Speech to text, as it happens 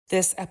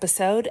This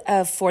episode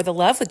of For the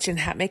Love with Jen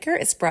Hatmaker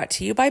is brought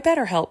to you by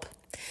BetterHelp.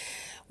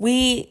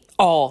 We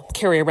all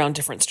carry around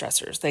different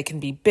stressors. They can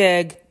be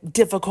big,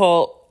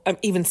 difficult,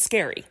 even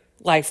scary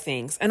life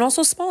things, and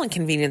also small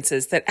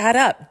inconveniences that add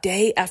up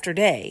day after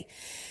day.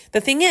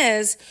 The thing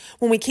is,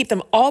 when we keep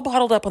them all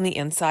bottled up on the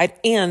inside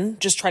and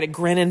just try to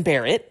grin and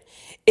bear it,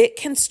 it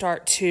can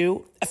start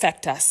to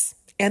affect us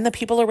and the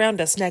people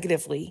around us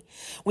negatively.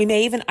 We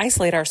may even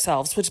isolate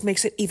ourselves, which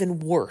makes it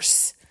even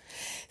worse.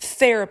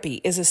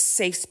 Therapy is a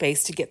safe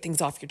space to get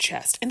things off your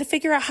chest and to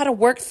figure out how to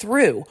work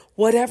through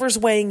whatever's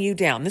weighing you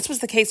down. This was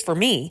the case for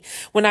me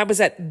when I was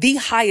at the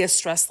highest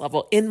stress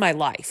level in my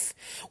life,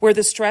 where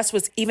the stress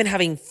was even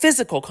having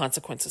physical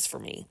consequences for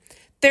me.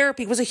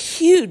 Therapy was a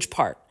huge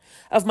part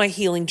of my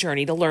healing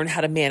journey to learn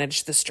how to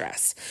manage the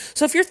stress.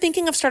 So if you're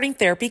thinking of starting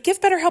therapy, give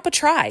BetterHelp a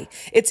try.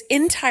 It's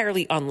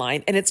entirely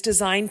online and it's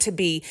designed to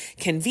be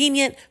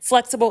convenient,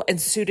 flexible, and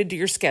suited to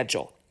your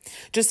schedule.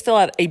 Just fill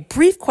out a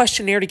brief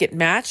questionnaire to get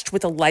matched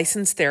with a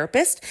licensed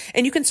therapist,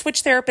 and you can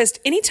switch therapist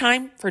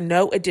anytime for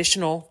no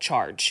additional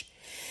charge.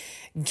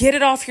 Get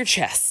it off your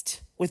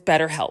chest with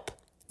BetterHelp.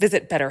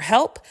 Visit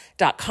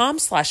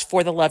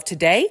betterhelp.com/forthelove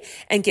today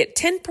and get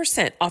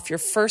 10% off your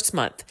first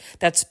month.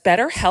 That's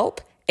BetterHelp,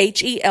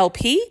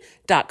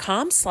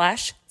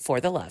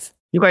 HELP.com/forthelove.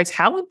 You guys,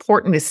 how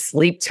important is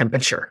sleep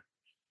temperature?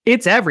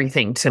 It's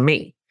everything to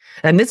me.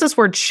 And this is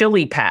where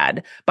Chili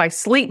Pad by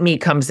Sleep Me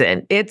comes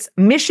in. Its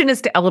mission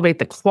is to elevate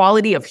the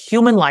quality of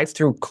human life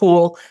through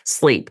cool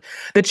sleep.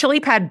 The Chili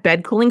Pad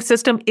bed cooling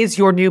system is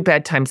your new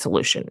bedtime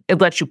solution.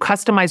 It lets you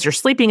customize your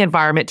sleeping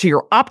environment to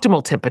your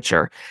optimal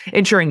temperature,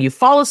 ensuring you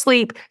fall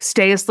asleep,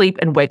 stay asleep,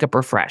 and wake up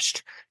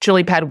refreshed.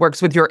 Chili Pad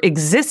works with your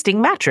existing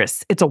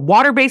mattress. It's a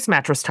water-based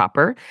mattress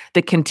topper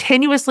that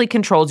continuously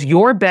controls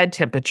your bed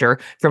temperature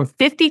from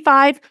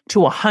 55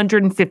 to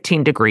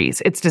 115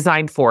 degrees. It's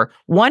designed for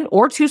 1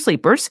 or 2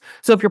 sleepers.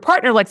 So if your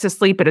partner likes to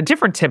sleep at a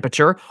different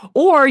temperature,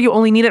 or you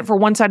only need it for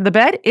one side of the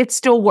bed, it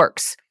still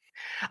works.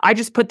 I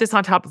just put this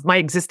on top of my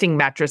existing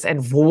mattress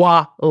and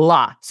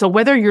voila. So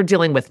whether you're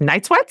dealing with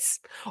night sweats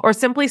or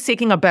simply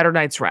seeking a better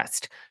night's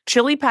rest,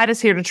 Chili Pad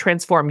is here to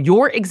transform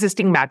your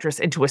existing mattress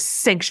into a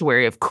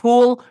sanctuary of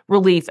cool,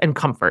 relief, and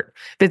comfort.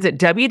 Visit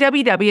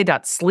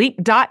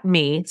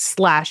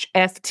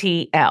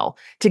www.sleep.me/FTL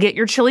to get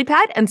your Chili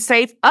Pad and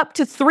save up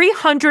to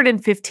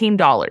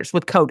 $315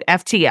 with code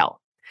FTL.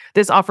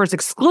 This offer is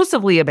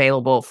exclusively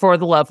available for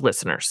the Love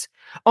listeners,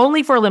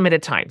 only for a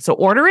limited time. So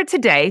order it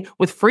today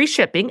with free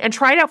shipping and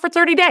try it out for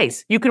 30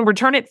 days. You can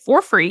return it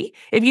for free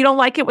if you don't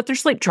like it with your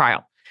sleep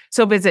trial.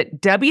 So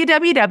visit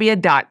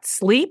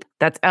www.sleep,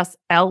 that's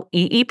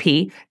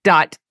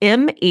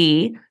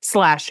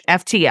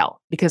SLEEP.me/FTL,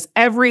 because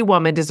every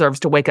woman deserves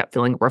to wake up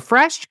feeling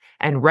refreshed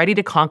and ready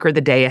to conquer the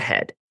day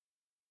ahead.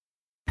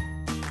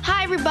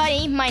 Hi,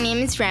 everybody. My name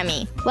is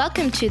Remy.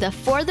 Welcome to the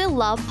For the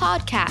Love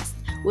podcast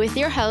with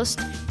your host,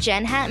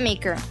 Jen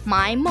Hatmaker,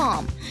 my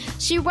mom.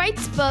 She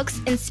writes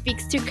books and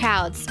speaks to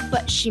crowds,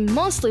 but she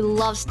mostly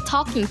loves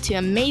talking to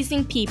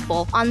amazing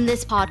people on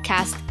this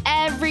podcast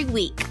every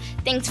week.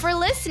 Thanks for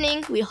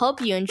listening. We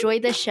hope you enjoy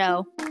the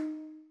show.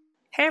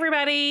 Hey,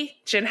 everybody.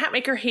 Jen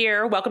Hatmaker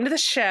here. Welcome to the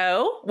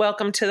show.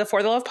 Welcome to the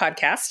For the Love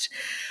podcast.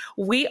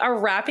 We are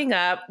wrapping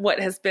up what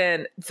has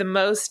been the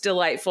most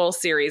delightful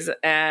series,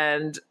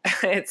 and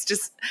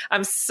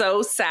I'm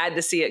so sad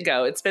to see it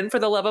go. It's been For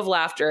the Love of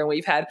Laughter, and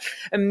we've had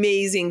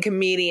amazing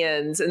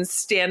comedians and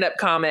stand-up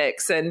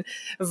comics and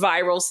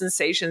viral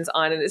sensations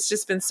on, and it's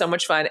just been so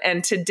much fun.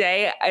 And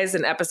today is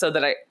an episode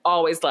that I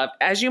always love.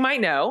 As you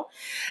might know,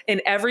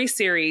 in every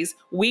series,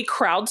 we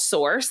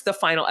crowdsource the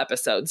final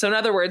episode. So in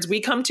other words, we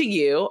come to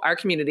you, our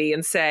community,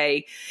 and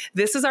say,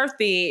 this is our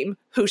theme.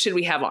 Who should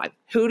we have on?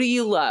 Who do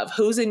you love?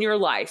 Who's in your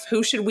life?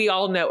 Who should we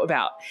all know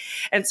about?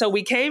 And so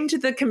we came to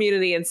the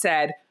community and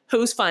said,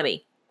 who's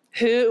funny?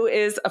 Who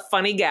is a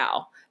funny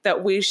gal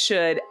that we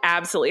should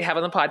absolutely have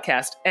on the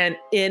podcast? And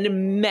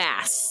in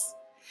mass,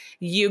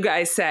 you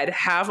guys said,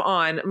 have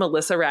on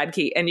Melissa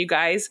Radke. And you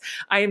guys,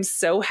 I am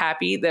so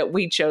happy that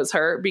we chose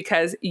her,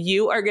 because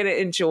you are going to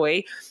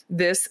enjoy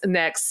this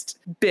next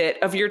bit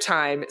of your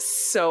time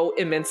so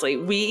immensely.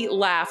 We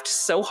laughed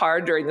so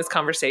hard during this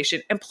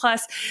conversation. And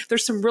plus,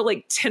 there's some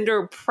really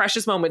tender,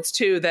 precious moments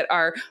too that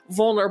are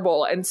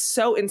vulnerable and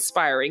so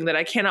inspiring that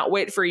I cannot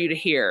wait for you to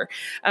hear.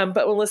 But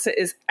Melissa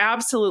is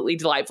absolutely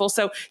delightful.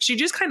 So she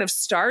just kind of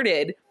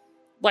started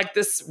like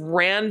this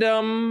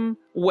random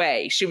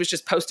way. She was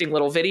just posting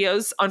little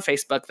videos on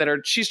Facebook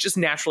she's just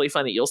naturally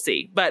funny, you'll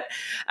see. But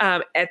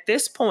at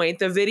this point,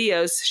 the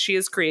videos she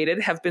has created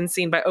have been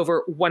seen by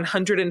over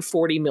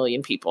 140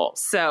 million people.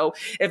 So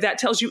if that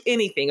tells you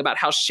anything about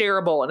how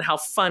shareable and how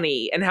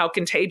funny and how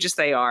contagious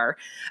they are,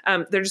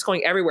 they're just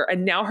going everywhere.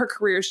 And now her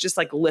career is just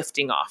like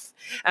lifting off.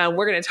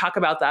 We're going to talk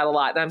about that a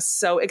lot. And I'm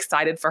so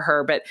excited for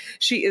her, but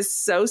she is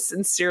so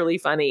sincerely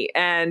funny.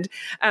 And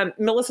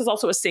Melissa's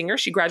also a singer.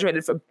 She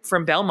graduated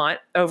from Belmont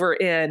over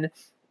in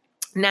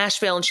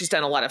Nashville, and she's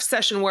done a lot of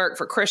session work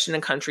for Christian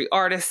and country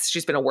artists.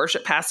 She's been a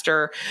worship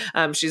pastor.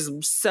 She's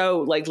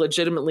so like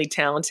legitimately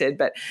talented,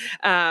 but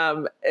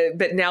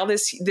now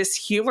this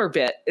humor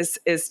bit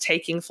is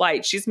taking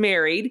flight. She's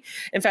married.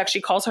 In fact,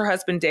 she calls her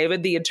husband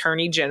David the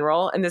Attorney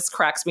General, and this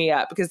cracks me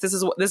up because this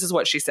is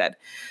what she said.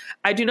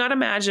 I do not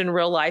imagine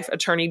real life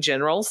attorney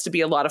generals to be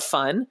a lot of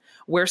fun,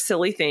 wear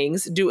silly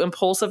things, do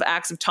impulsive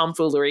acts of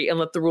tomfoolery, and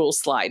let the rules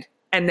slide.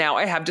 And now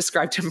I have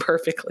described him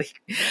perfectly.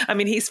 I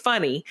mean, he's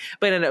funny,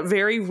 but in a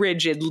very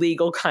rigid,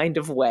 legal kind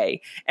of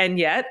way. And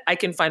yet I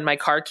can find my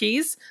car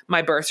keys,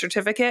 my birth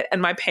certificate,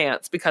 and my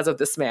pants because of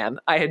this man.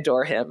 I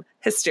adore him.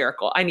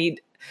 Hysterical. I need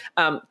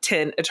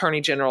 10 attorney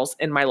generals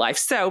in my life.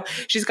 So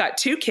she's got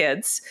 2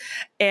 kids,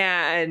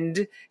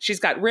 and she's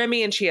got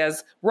Remy, and she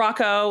has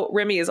Rocco.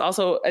 Remy is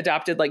also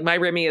adopted, like my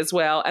Remy as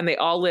well. And they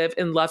all live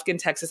in Lufkin,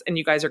 Texas. And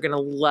you guys are going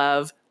to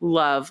love,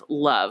 love,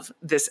 love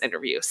this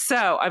interview.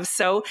 So I'm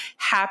so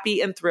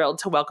happy and thrilled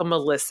to welcome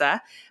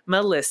Melissa to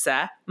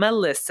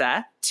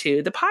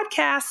the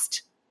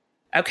podcast.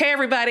 Okay,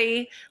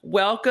 everybody,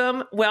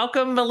 welcome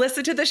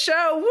Melissa to the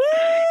show. Woo!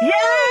 Yay!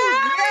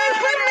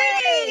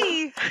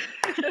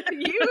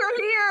 You are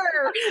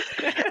here.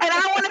 And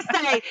I want to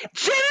say,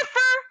 Jennifer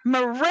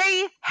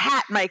Marie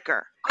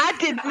Hatmaker. I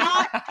did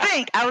not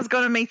think I was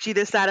going to meet you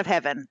this side of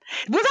heaven.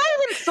 Was I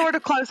even sort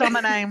of close on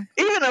my name?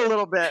 Even a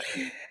little bit.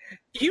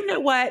 You know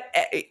what?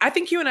 I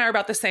think you and I are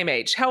about the same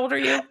age. How old are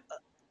you?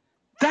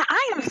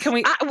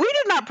 We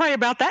did not pray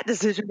about that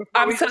decision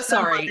before. I'm so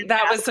sorry.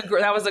 That was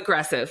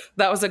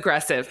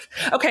aggressive.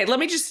 Okay,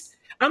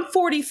 I'm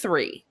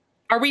 43.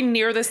 Are we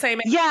near the same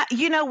age? Yeah,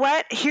 you know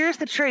what? Here's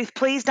the truth.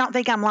 Please don't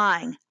think I'm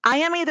lying. I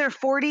am either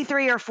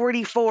 43 or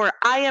 44.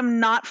 I am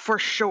not for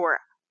sure.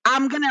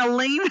 I'm going to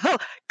lean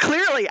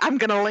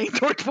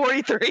towards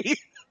 43.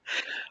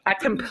 I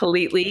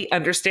completely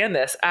understand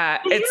this. Do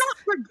you not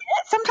forget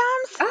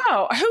sometimes?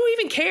 Oh, who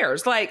even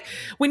cares? Like,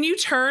 when you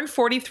turn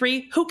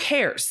 43, who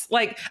cares?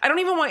 Like, I don't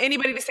even want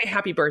anybody to say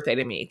happy birthday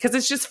to me because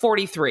it's just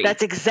 43.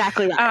 That's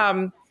exactly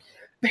right.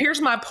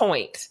 Here's my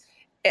point.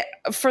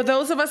 For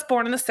those of us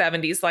born in the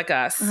 70s like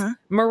us,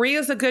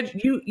 Maria's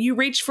you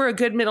reached for a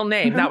good middle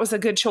name. That was a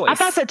good choice. I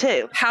thought so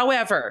too.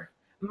 However,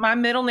 my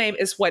middle name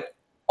is what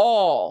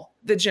all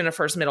the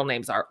Jennifer's middle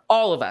names are.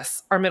 All of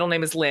us. Our middle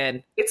name is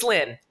Lynn. It's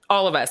Lynn.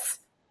 All of us.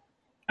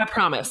 I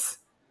promise.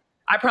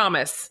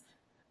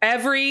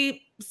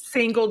 Every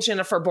single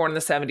Jennifer born in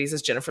the 70s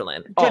is Jennifer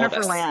Lynn.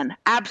 Jennifer Lynn.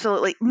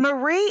 Absolutely.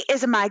 Marie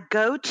is my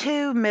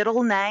go-to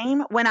middle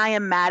name when I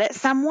am mad at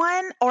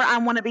someone or I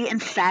want to be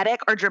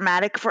emphatic or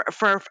dramatic for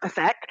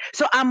effect.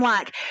 So I'm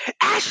like,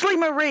 Ashley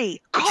Marie,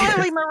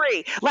 Carly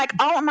Marie. Like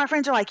all of my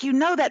friends are like,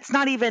 that's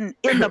not even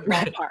in the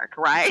ballpark,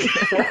 right?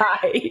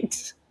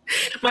 Right.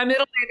 My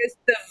middle name is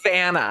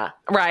Savannah,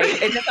 right?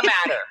 It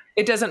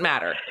doesn't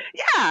matter.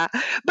 Yeah.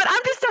 But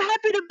I'm just so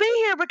happy to be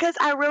here because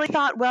I really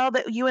thought,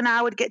 that you and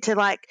I would get to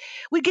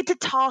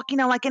talk,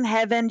 like in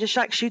heaven, just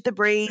like shoot the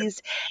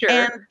breeze.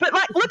 Sure. But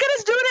look at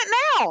us doing it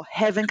now.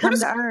 Heaven come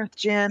to earth,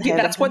 Jen. Yeah,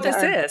 that's what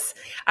this is.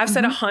 I've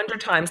said 100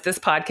 times this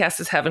podcast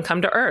is heaven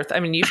come to earth. I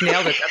mean, you've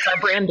nailed it.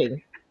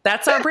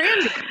 That's our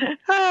branding.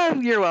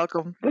 You're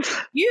welcome.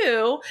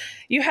 You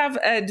have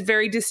a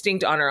very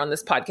distinct honor on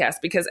this podcast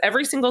because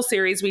every single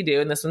series we do,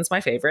 and this one's my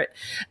favorite,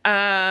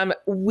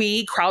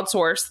 we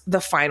crowdsource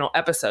the final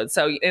episode.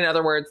 So in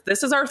other words,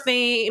 this is our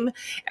theme.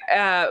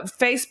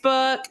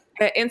 Facebook,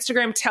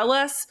 Instagram, tell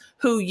us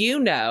who you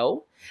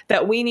know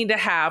that we need to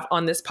have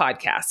on this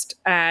podcast.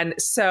 And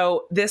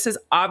so this is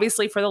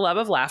obviously for the love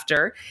of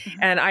laughter.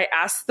 And I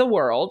asked the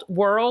world,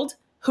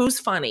 who's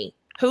funny?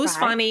 Who's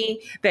funny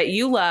that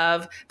you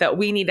love that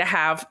we need to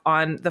have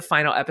on the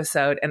final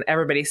episode? And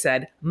everybody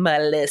said,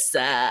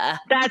 Melissa.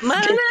 That's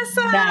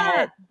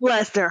Melissa.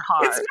 Bless their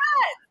heart. It's not.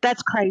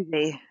 That's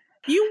crazy.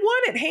 You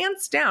won it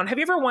hands down. Have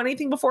you ever won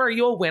anything before? Are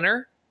you a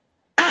winner?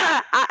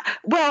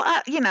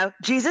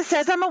 Jesus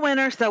says I'm a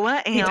winner, so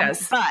I am. He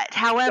does. But,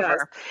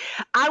 however,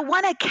 I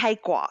won a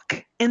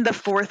cakewalk in the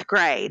 4th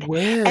grade. Whoa.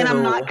 And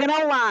I'm not going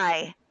to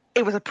lie.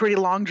 It was a pretty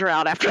long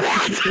drought after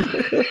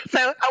that. So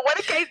I won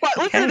a cakewalk.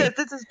 Listen to this.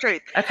 This is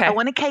truth. Okay. I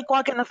won a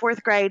cakewalk in the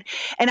 4th grade,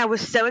 and I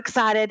was so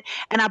excited.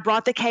 And I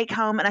brought the cake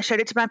home, and I showed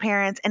it to my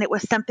parents, and it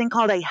was something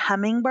called a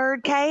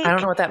hummingbird cake. I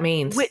don't know what that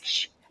means.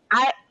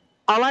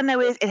 All I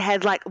know is it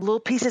had like little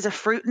pieces of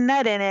fruit and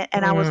nut in it,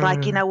 and I was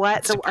like, you know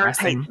what? The earth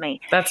hates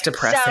me. That's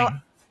depressing. So,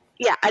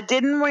 yeah, I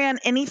didn't win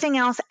anything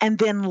else. And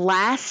then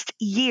last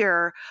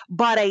year,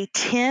 bought a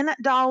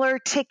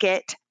 $10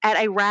 ticket at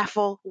a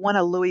raffle, won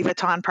a Louis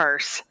Vuitton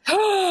purse.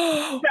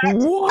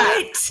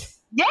 What?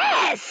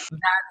 Yes.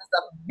 That is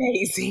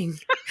amazing.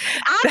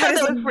 I thought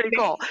that was pretty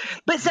cool.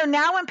 But so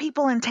now when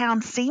people in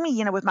town see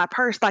me, with my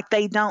purse, like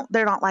they're not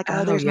like,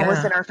 there's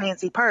Melissa in her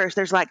fancy purse.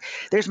 There's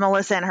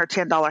Melissa in her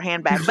 $10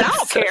 handbag. But I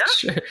don't care.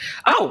 Sure.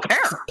 I don't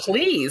care.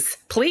 Please.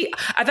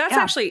 That's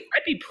actually,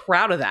 I'd be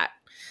proud of that.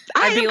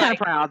 I'd be kind of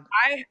proud.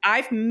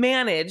 I've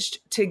managed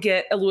to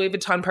get a Louis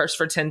Vuitton purse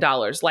for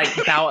 $10, like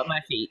bow at my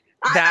feet.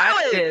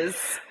 That is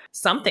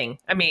something.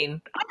 I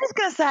mean, I'm just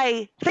going to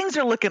say things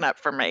are looking up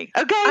for me.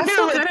 Okay. I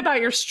feel good about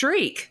your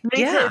streak.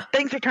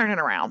 Things are turning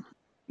around.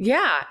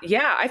 Yeah.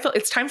 I feel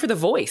it's time for The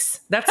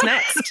Voice. That's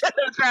next.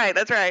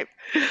 That's right.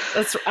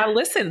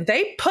 Listen,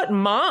 they put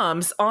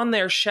moms on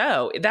their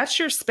show. That's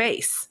your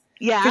space.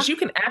 Yeah. Because you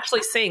can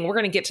actually sing. We're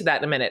going to get to that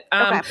in a minute.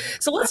 Okay.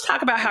 So let's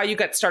talk about how you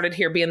got started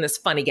here being this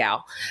funny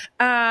gal.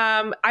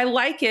 I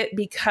like it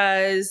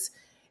because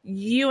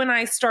you and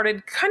I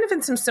started kind of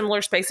in some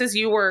similar spaces.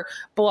 You were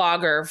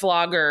blogger,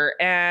 vlogger,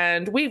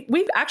 and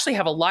we actually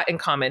have a lot in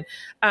common.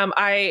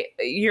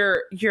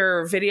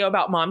 Your video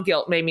about mom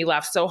guilt made me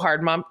laugh so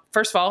hard. Mom,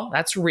 first of all,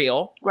 that's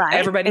real. Right.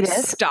 Everybody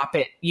stop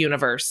it,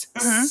 universe.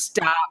 Mm-hmm.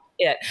 Stop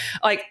it.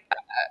 Like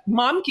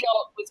mom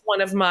guilt was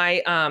one of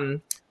my,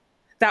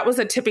 that was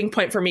a tipping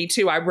point for me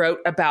too. I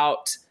wrote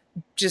about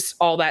just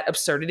all that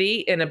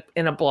absurdity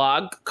in a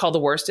blog called The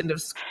Worst End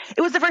of School.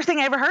 It was the first thing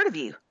I ever heard of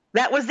you.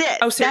 That was it.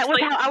 Oh, seriously?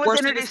 That was how I was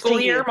Worst introduced school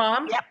to year, you.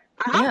 Mom? Yep.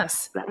 Uh-huh.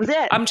 Yes. That was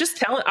it. I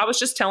was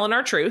just telling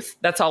our truth.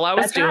 That's all I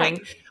was doing.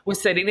 Right. Was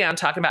sitting down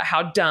talking about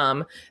how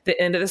dumb the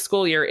end of the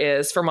school year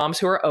is for moms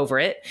who are over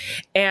it.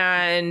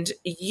 And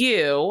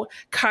you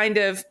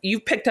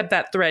picked up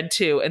that thread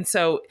too. And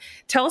so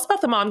tell us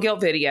about the mom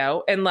guilt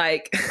video. And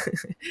like,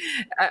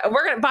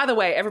 by the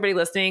way, everybody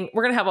listening,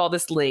 we're going to have all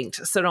this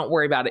linked. So don't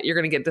worry about it. You're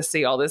going to get to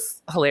see all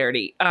this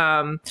hilarity.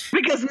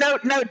 Because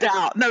no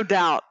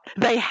doubt,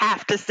 they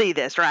have to see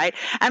this, right?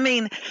 I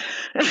mean,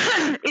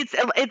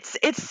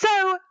 it's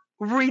so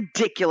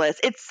ridiculous.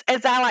 It's,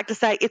 as I like to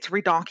say, it's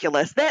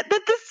redonkulous that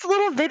this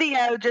little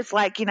video just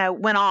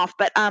went off.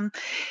 But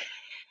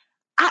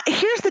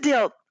here's the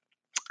deal.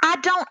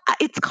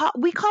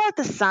 We call it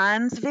the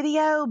signs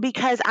video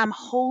because I'm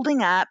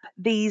holding up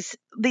these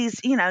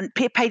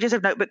pages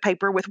of notebook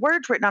paper with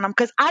words written on them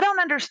because I don't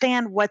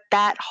understand what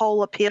that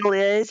whole appeal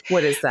is.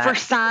 What is that? For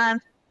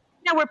signs,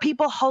 where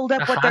people hold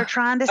up what they're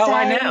trying to say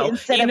I know.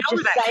 instead of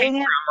just saying it.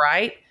 From,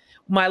 right?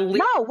 My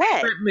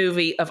favorite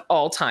movie of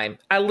all time.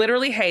 I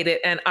literally hate it.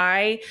 And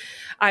I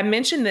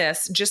mentioned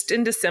this just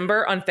in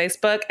December on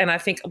Facebook. And I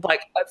think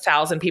like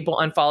 1,000 people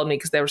unfollowed me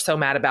because they were so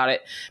mad about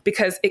it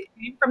because it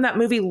came from that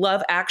movie,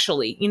 Love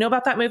Actually. You know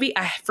about that movie?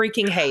 I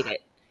freaking hate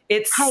it.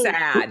 It's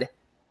sad.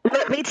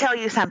 Let me tell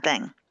you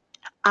something.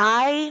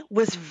 I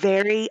was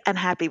very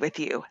unhappy with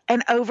you.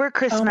 And over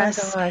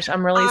Christmas. Oh my gosh,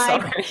 I'm really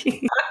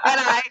sorry. And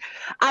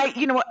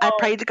I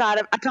prayed to God.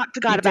 I talked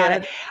to God about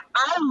it.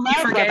 I love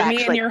You forgave Love me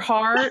Actually. in your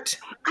heart.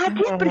 I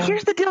did, but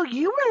here's the deal.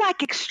 You were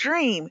like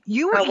extreme.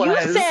 You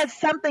said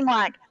something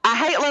like, I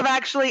hate Love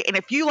Actually, and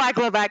if you like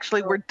Love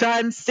Actually, we're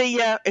done. See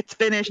ya. It's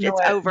finished.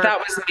 It's over. That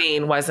was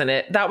mean, wasn't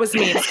it? That was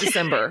mean. It's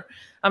December.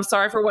 I'm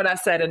sorry for what I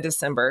said in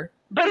December.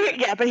 But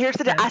here's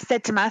the deal. I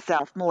said to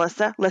myself,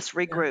 Melissa, let's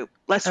regroup.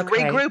 Let's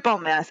regroup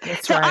on this.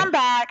 That's so right. I'm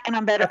back and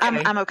I'm better.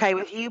 Okay. I'm okay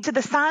with you. To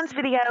the signs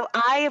video,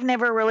 I have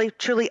never really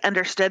truly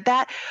understood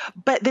that.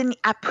 But then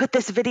I put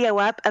this video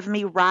up of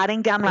me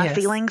writing down my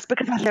feelings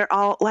because they're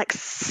all like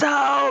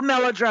so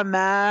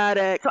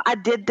melodramatic. So I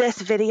did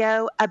this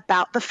video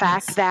about the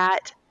fact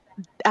that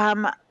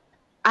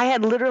I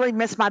had literally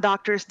missed my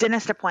doctor's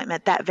dentist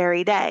appointment that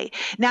very day.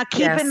 Now,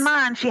 keep in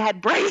mind, she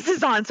had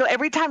braces on. So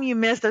every time you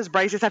miss, those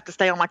braces have to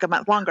stay on like a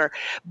month longer.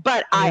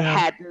 But I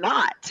had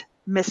not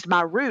missed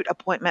my root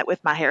appointment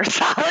with my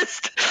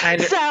hairstylist.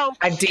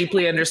 I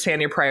deeply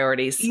understand your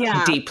priorities.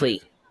 Yeah.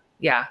 Deeply.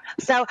 Yeah.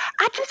 So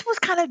I just was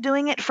kind of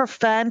doing it for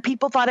fun.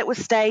 People thought it was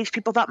staged.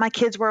 People thought my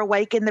kids were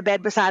awake in the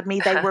bed beside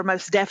me. They were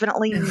most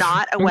definitely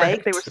not awake.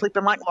 Right. They were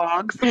sleeping like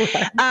logs.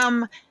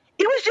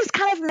 It was just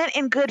kind of meant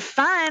in good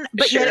fun,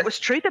 but yet it was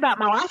truth about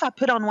my life. I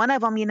put on one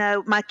of them,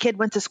 my kid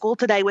went to school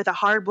today with a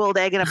hard-boiled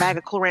egg and a bag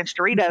of Cool Ranch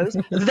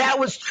Doritos. That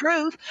was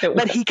truth,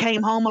 but he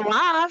came home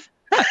alive.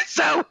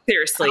 So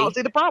seriously, I don't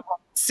see the problem.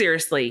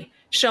 Seriously,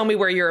 show me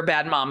where you're a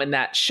bad mom in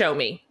that. Show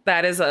me.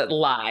 That is a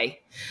lie.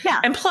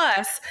 Yeah. And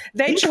plus,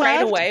 they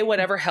trade away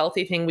whatever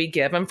healthy thing we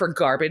give them for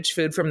garbage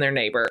food from their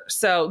neighbor.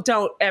 So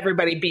don't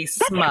everybody be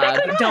smug.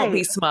 Exactly right. Don't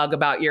be smug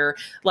about your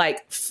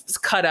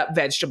cut up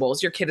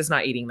vegetables. Your kid is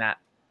not eating that.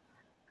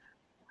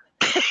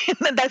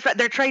 That's right.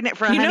 They're trading it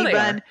for a honey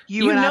bun.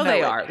 You know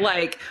they are.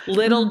 Like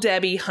Little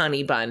Debbie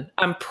honey bun.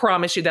 I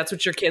promise you that's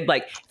what your kid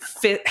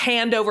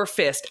hand over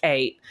fist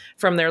ate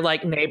from their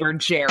neighbor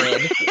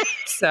Jared.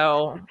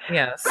 So,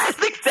 yes.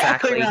 That's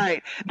exactly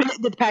right.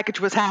 The package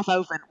was half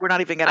open. We're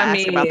not even going to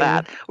ask about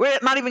that. We're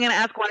not even going to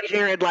ask why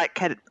Jared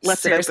had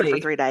left it open for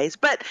 3 days.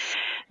 But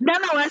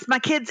nonetheless, my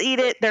kids eat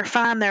it. They're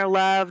fine. They're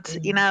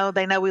loved. They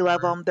know we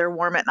love them. They're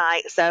warm at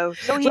night. So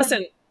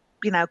listen.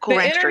 Cool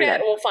Ranch the internet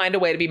Doritos. will find a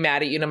way to be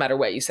mad at you no matter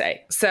what you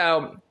say.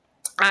 So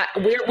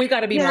we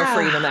got to be more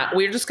free than that.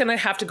 We're just going to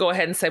have to go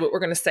ahead and say what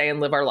we're going to say and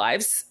live our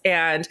lives.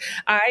 And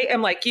I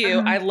am like you.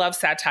 I love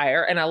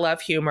satire and I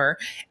love humor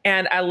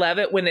and I love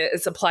it when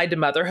it's applied to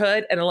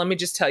motherhood. And let me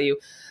just tell you,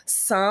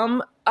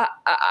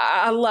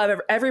 I love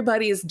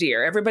everybody is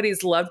dear. Everybody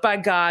is loved by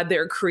God.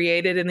 They're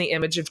created in the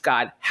image of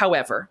God.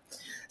 However,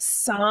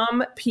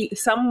 some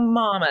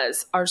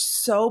mamas are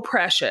so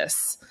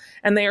precious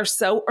and they are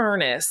so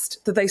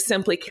earnest that they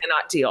simply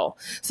cannot deal.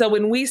 So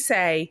when we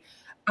say,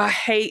 I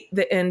hate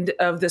the end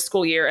of the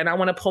school year and I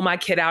want to pull my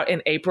kid out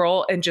in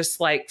April and just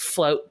like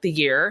float the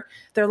year.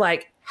 They're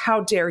like,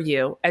 how dare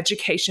you?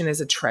 Education is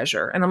a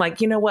treasure. And I'm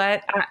like, you know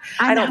what?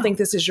 I don't think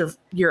this is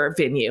your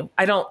venue.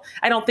 I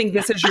don't think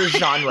this is your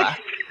genre.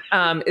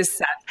 Is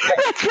sad.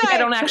 I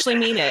don't actually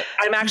mean it.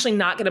 I'm actually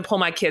not going to pull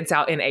my kids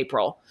out in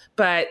April,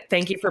 but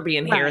thank you for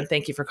being here and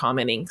thank you for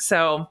commenting.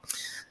 So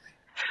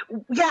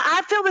yeah,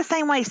 I feel the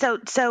same way.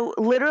 So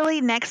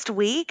literally next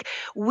week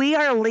we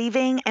are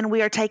leaving and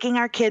we are taking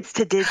our kids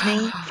to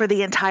Disney for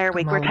the entire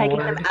week. We're taking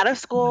them out of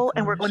school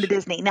and we're going to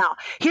Disney. Now,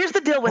 here's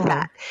the deal with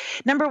that.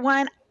 Number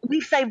one,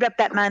 we've saved up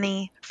that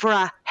money for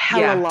a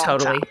hella long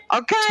time.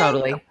 Okay?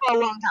 Totally. For a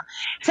long time.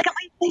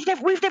 Secondly,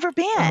 we've never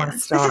been.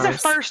 This is a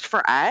first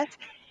for us.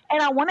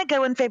 And I want to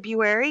go in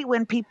February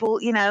when people,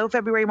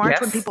 February,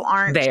 March, when people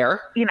aren't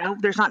there.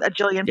 There's not a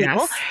jillion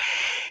people.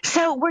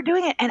 So we're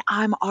doing it. And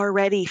I'm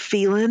already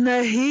feeling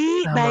the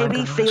heat,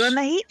 baby. Feeling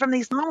the heat from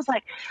these moms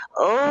like,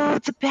 oh,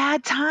 it's a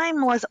bad time,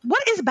 Melissa.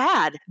 What is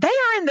bad? They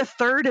are in the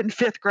 3rd and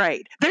 5th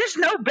grade. There's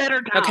no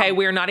better time. Okay,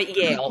 we're not at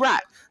Yale.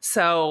 Right.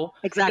 So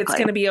it's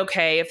going to be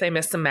okay if they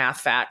miss some math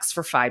facts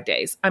for 5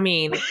 days. I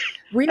mean,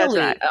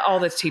 really, all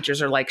the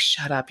teachers are like,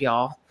 shut up,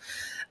 y'all.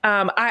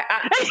 I'm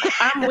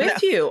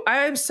with you.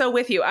 I'm so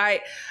with you.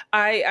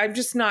 I'm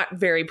just not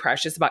very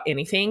precious about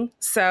anything.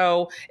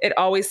 So it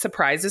always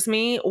surprises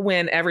me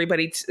when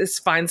everybody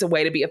finds a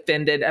way to be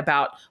offended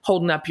about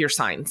holding up your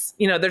signs.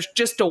 There's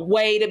just a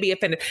way to be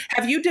offended.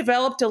 Have you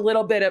developed a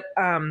little bit of,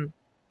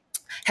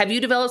 have you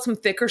developed some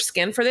thicker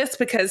skin for this?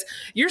 Because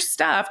your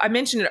stuff, I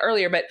mentioned it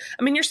earlier, but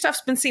I mean, your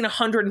stuff's been seen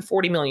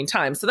 140 million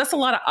times. So that's a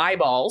lot of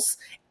eyeballs.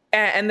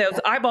 And those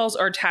eyeballs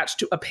are attached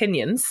to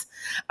opinions.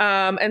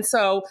 And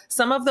so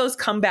some of those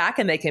come back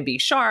and they can be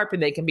sharp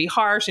and they can be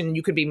harsh and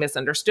you could be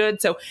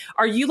misunderstood. So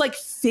are you like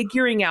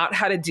figuring out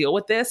how to deal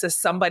with this as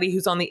somebody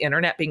who's on the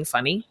internet being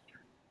funny?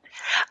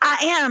 I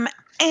am.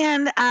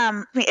 And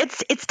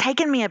it's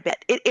taken me a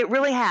bit. It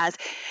really has.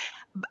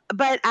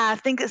 But I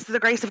think it's the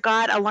grace of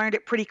God. I learned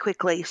it pretty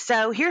quickly.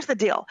 So here's the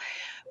deal.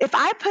 If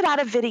I put out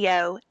a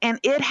video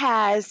and it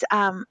has,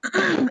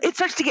 it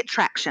starts to get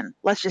traction,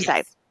 let's just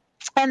say,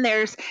 and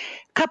there's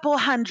couple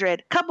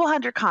hundred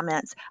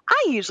comments,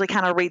 I usually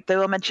kind of read through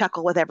them and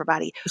chuckle with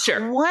everybody.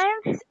 Sure.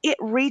 Once it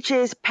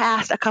reaches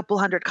past a couple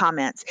hundred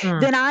comments,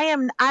 then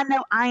I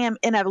know I am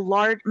in a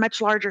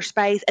much larger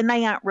space and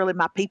they aren't really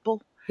my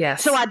people.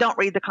 Yes. So I don't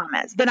read the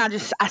comments. Then I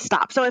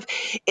stop. So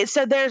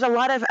so there's a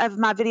lot of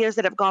my videos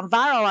that have gone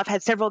viral. I've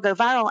had several go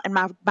viral, and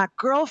my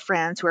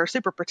girlfriends who are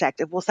super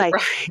protective will say,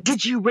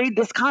 "Did you read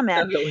this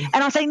comment?"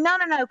 And I'll say, "No,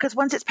 because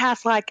once it's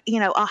past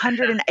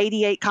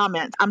 188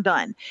 comments, I'm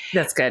done."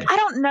 That's good. I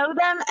don't know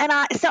them, and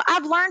so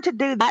I've learned to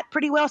do that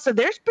pretty well. So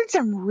there's been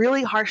some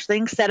really harsh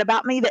things said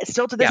about me that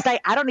still to this day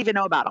I don't even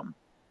know about them.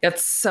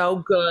 That's so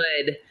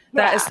good.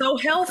 That is so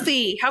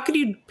healthy.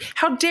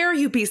 How dare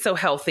you be so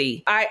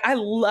healthy? I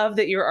love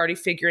that you're already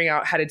figuring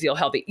out how to deal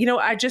healthy.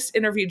 I just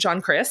interviewed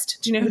John Christ.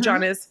 Do you know who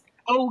John is?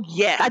 Oh,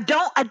 yeah.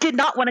 I did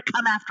not want to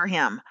come after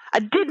him. I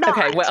did not.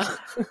 Okay, well,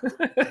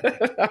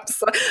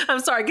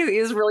 I'm sorry because he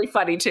is really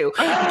funny too.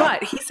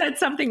 But he said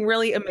something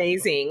really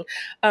amazing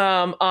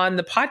on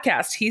the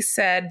podcast. He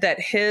said that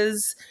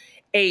his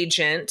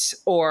agent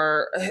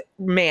or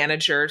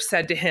manager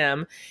said to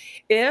him,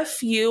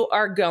 if you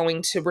are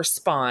going to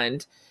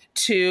respond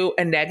to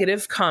a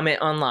negative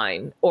comment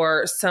online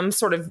or some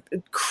sort of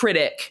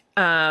critic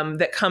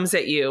that comes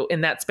at you in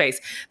that space,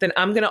 then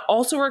I'm going to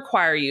also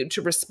require you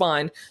to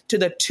respond to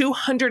the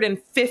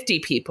 250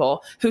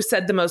 people who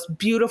said the most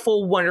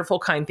beautiful, wonderful,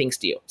 kind things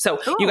to you. So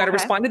you got to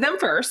respond to them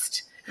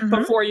first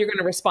before you're going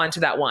to respond to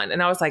that one.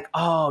 And I was like,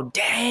 oh,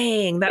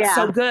 dang, that's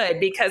so good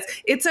because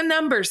it's a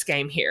numbers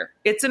game here.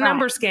 It's a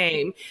numbers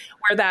game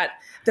where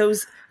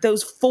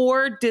those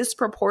 4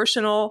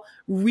 disproportional,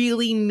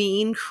 really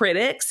mean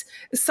critics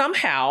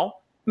somehow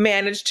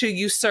managed to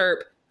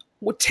usurp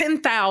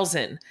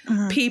 10,000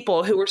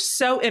 people who were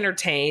so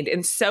entertained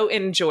and so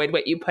enjoyed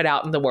what you put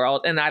out in the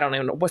world. And I don't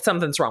even know what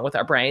something's wrong with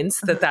our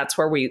brains that's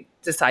where we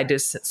decide to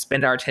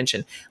spend our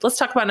attention. Let's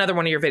talk about another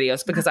one of your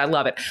videos because I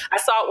love it. I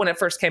saw it when it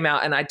first came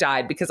out and I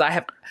died because I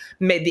have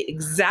made the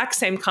exact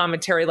same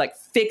commentary, like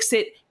fix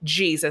it,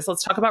 Jesus.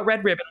 Let's talk about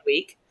Red Ribbon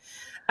Week.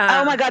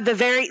 Oh my God, the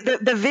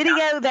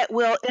video that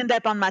will end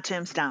up on my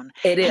tombstone.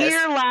 It is.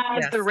 Here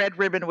lies the Red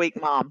Ribbon Week,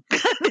 Mom.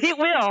 It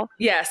will.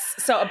 Yes.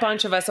 So a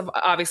bunch of us have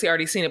obviously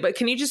already seen it, but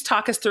can you just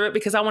talk us through it?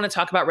 Because I want to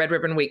talk about Red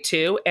Ribbon Week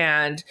too.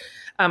 And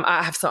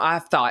I have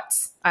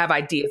thoughts. I have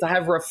ideas. I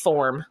have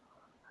reform.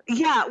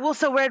 Yeah. Well,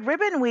 so Red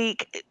Ribbon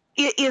Week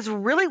is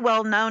really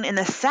well known in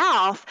the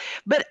South,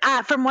 but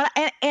from what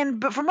I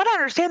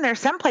understand,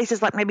 there's some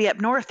places like maybe up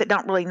north that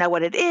don't really know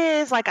what it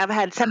is. Like I've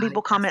had some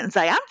people comment and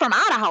say, "I'm from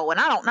Idaho and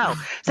I don't know."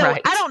 So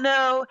I don't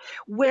know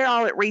where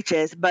all it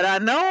reaches, but I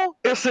know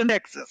it's in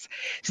Texas.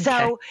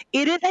 So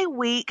it is a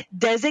week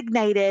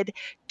designated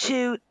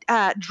to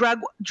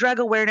drug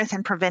awareness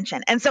and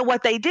prevention. And so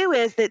what they do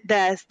is that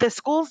the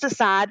schools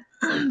decide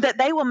that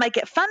they will make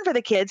it fun for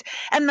the kids,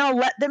 and they'll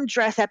let them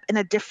dress up in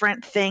a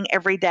different thing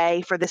every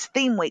day for this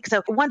theme week.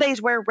 So one day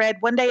is wear red,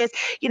 one day is,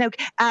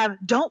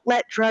 don't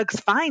let drugs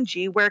find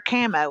you, wear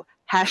camo.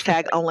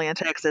 Hashtag only in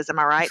Texas. Am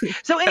I right?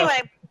 So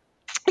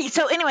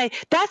anyway,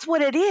 that's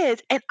what it is.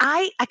 And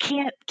I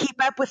can't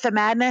keep up with the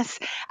madness.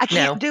 I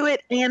can't do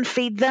it and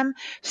feed them.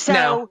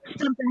 So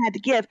something had to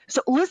give.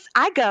 So listen,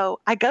 I go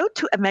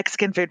to a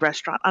Mexican food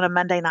restaurant on a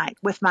Monday night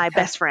with my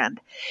best friend.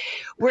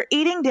 We're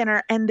eating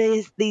dinner, and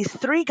these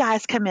three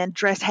guys come in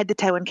dressed head to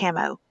toe in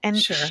camo. And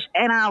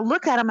and I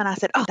looked at them and I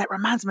said, oh, that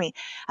reminds me,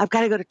 I've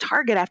got to go to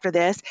Target after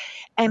this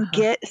and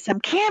get some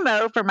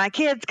camo for my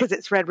kids because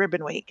it's Red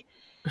Ribbon Week.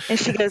 And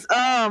she goes,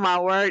 oh, my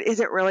word, is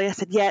it really? I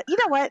said, yeah, you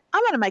know what?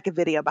 I'm going to make a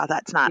video about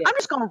that tonight. I'm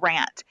just going to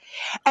rant.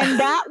 And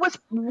that was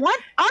one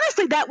of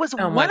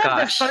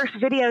the first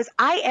videos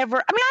I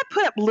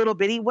put up little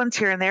bitty ones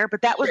here and there,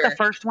 but that was the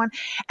first one.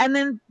 And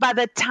then by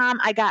the time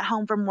I got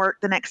home from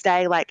work the next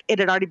day, like it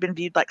had already been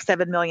viewed like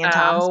 7 million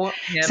times.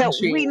 So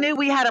we knew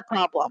we had a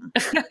problem.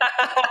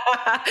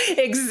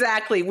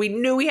 Exactly. We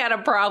knew we had a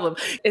problem.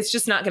 It's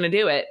just not going to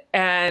do it.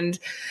 And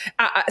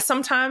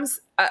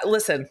sometimes,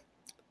 listen,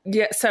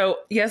 yeah. So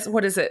yes,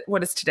 what is it?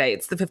 What is today?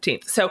 It's the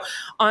 15th. So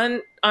on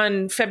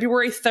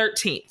February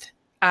 13th,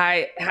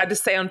 I had to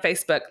say on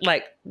Facebook,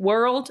 like,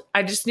 world,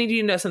 I just need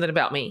you to know something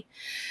about me.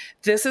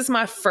 This is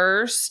my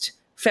first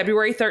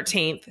February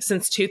 13th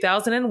since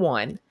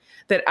 2001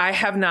 that I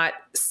have not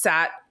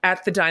sat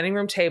at the dining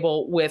room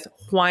table with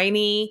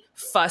whiny,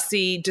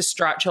 fussy,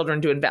 distraught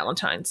children doing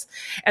Valentine's.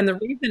 And the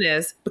reason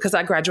is because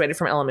I graduated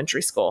from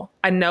elementary school.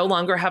 I no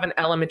longer have an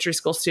elementary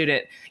school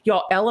student.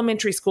 Y'all,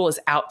 elementary school is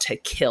out to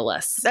kill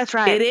us. That's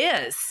right. It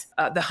is.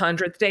 The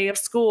 100th day of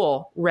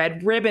school,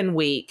 Red Ribbon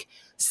Week,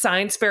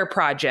 science fair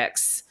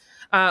projects.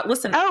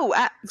 Listen,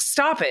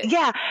 stop it.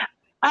 Yeah.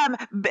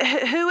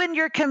 Who in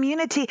your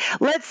community?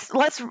 Let's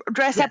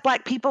dress up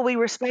like people we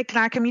respect in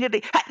our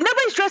community.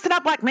 Nobody's dressing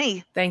up like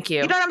me. Thank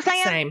you. You know what I'm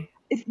saying? Same.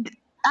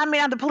 I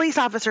mean, the police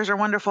officers are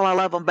wonderful. I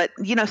love them. But,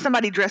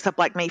 somebody dress up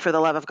like me for the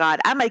love of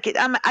God.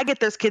 I get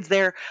those kids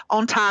there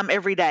on time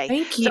every day.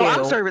 Thank you. So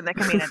I'm serving the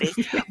community.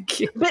 Thank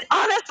you. But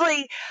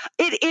honestly,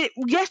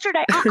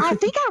 yesterday, I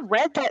think I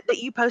read that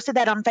you posted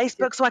that on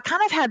Facebook. So I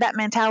kind of had that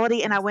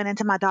mentality, and I went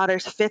into my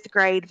daughter's 5th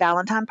grade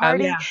Valentine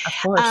party. Oh, yeah, of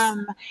course.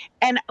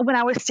 And when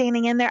I was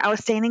standing in there, I was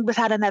standing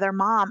beside another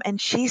mom,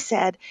 and she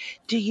said,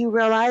 do you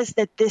realize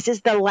that this is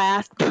the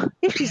last,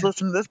 if she's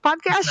listening to this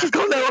podcast, she's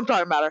going to know what I'm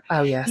talking about her.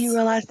 Oh, yes. Do you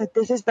realize that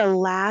this is the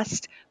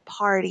last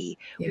party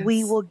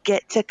we will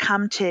get to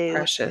come to?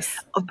 Precious.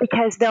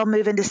 Because they'll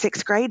move into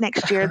 6th grade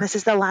next year, and this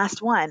is the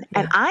last one. Yeah.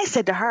 And I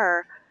said to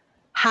her,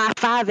 high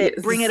five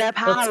it, bring it up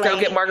high. Let's go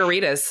get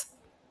margaritas.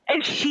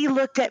 And she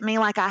looked at me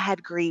like I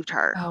had grieved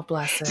her. Oh,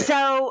 bless it.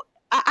 So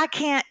I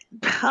can't.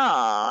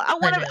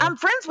 I'm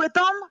friends with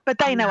them, but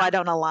they know I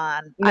don't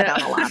align. No. I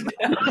don't align.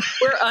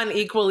 We're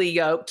unequally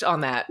yoked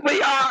on that.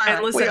 We are.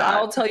 And listen,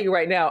 I'll tell you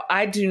right now,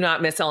 I do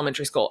not miss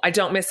elementary school. I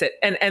don't miss it.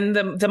 And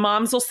the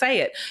moms will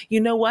say it.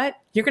 You know what?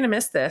 You're going to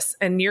miss this,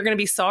 and you're going to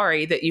be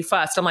sorry that you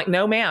fussed. I'm like,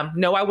 no, ma'am.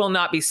 No, I will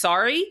not be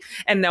sorry.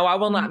 And no, I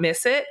will not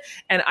miss it.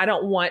 And I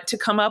don't want to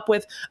come up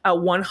with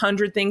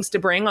 100 things to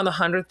bring on the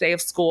 100th day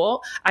of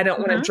school. I don't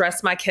want to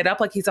dress my kid up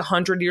like he's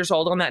 100 years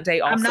old on that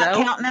day also. I'm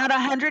not counting out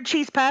 100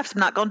 cheese puffs.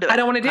 I'm not going to do it. I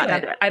don't want to do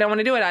it. I don't want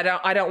to do it.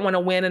 I don't want to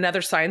win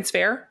another science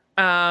fair.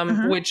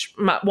 Which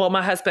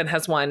my husband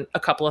has won a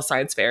couple of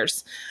science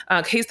fairs.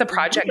 He's the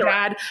project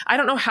dad. I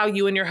don't know how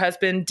you and your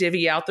husband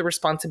divvy out the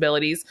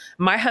responsibilities.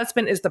 My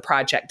husband is the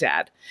project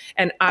dad,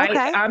 and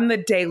I'm the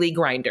daily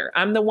grinder.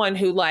 I'm the one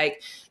who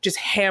just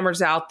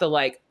hammers out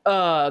the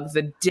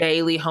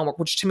daily homework,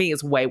 which to me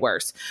is way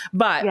worse.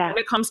 But when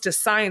it comes to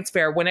science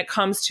fair, when it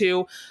comes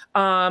to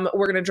we're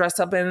going to dress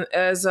up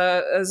as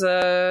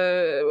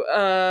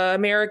a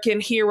American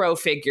hero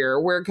figure,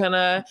 we're going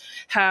to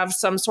have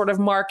some sort of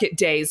market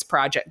days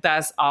project.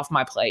 That's off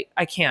my plate.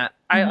 I can't.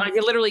 I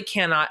literally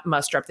cannot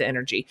muster up the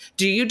energy.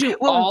 Do you do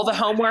all the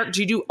homework? Do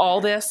you do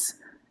all this?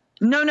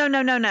 No.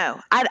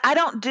 I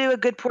don't do a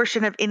good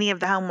portion of any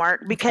of the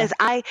homework because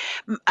I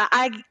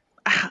don't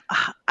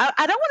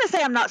want to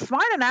say I'm not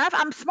smart enough.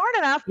 I'm smart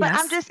enough, but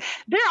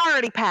they're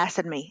already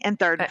passing me in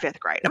 3rd and 5th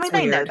grade.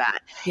 They know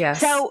that.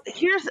 Yes. So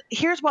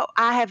here's what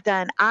I have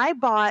done. I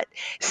bought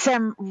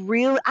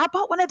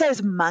one of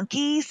those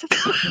monkeys.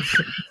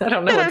 I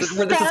don't know where this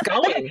is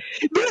going.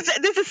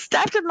 This is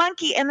stuffed a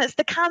monkey, and it's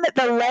the kind that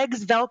the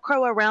legs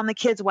Velcro around the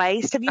kid's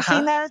waist. Have you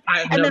seen those?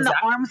 And then the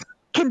arms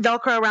can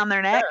Velcro around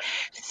their neck.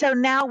 Sure. So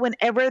now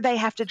whenever they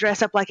have to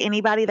dress up like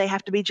anybody, they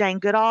have to be Jane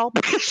Goodall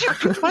because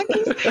she's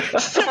monkeys.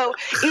 So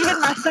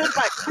even my son's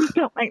like, please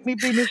don't make me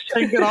be Miss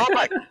Jane Goodall. I'm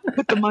like,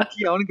 put the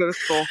monkey on and go to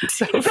school.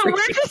 So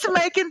we're just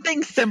making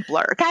things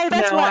simpler. Okay.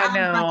 That's what I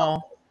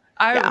know.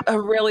 I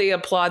really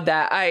applaud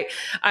that. I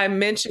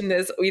mentioned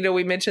this,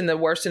 we mentioned the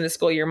worst in the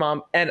school year,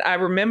 Mom. And I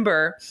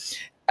remember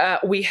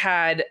we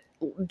had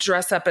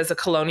dress up as a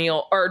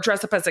colonial or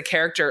dress up as a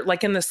character,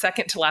 like in the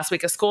second to last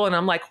week of school. And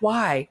I'm like,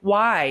 why,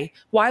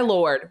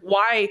 Lord,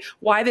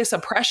 why this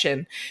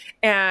oppression?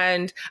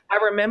 And I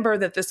remember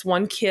that this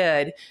one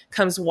kid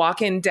comes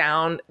walking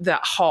down the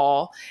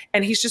hall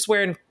and he's just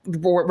wearing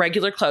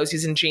regular clothes.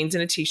 He's in jeans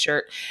and a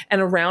t-shirt,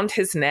 and around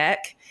his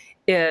neck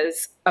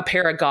is a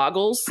pair of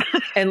goggles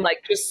and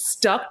like just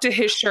stuck to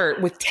his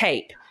shirt with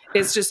tape.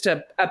 It's just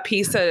a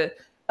piece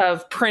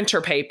of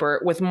printer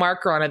paper with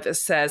marker on it that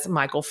says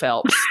Michael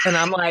Phelps. And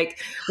I'm like,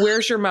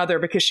 where's your mother?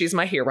 Because she's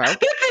my hero.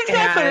 That's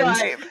exactly and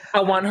right. I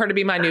want her to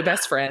be my new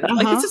best friend.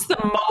 Like, this is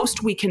the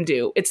most we can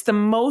do. It's the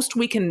most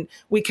we can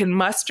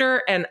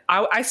muster. And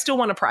I still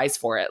want a prize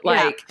for it.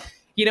 Like,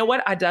 you know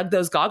what? I dug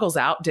those goggles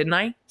out, didn't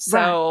I?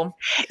 So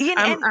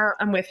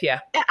I'm with you.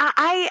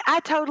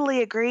 I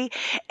totally agree.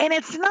 And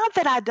it's not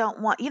that I don't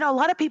want, a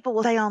lot of people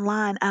will say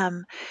online,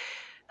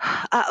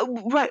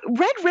 Red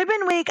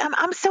Ribbon Week,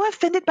 I'm so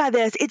offended by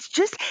this. It's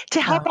just to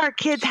help our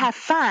kids have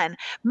fun.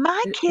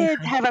 My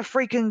kids have a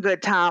freaking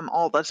good time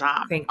all the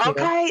time. Thank you.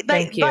 Okay?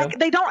 Thank you.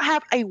 They don't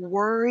have a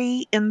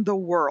worry in the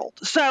world.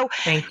 So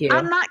Thank you.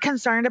 I'm not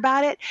concerned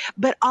about it.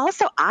 But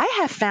also I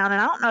have found,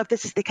 and I don't know if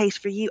this is the case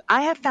for you,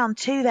 I have found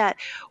too that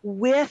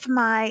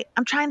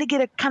I'm trying to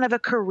get a kind of a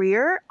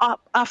career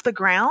off the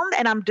ground,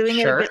 and I'm doing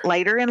it a bit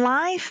later in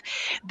life,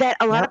 that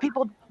a lot of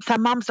people,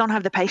 some moms don't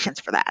have the patience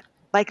for that.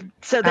 Like,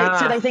 so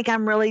they think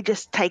I'm really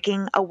just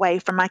taking away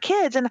from my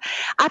kids. And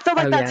I feel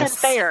like that's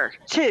unfair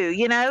too,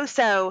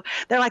 so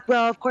they're like,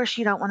 well, of course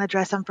you don't want to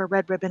dress them for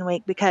Red Ribbon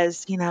Week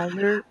because,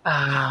 you're,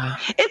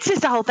 it's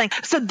just a whole thing.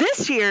 So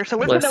this year,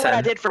 listen to what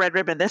I did for Red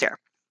Ribbon this year.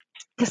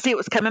 To see it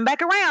was coming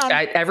back around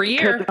every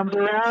year. It comes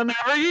around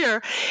every year.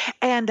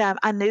 And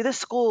I knew the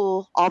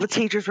school, all the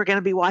teachers were going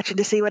to be watching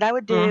to see what I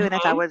would do. And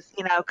if I was,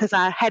 because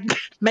I had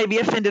maybe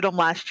offended them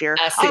last year,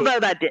 although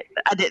I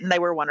didn't. They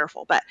were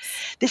wonderful. But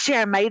this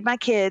year I made my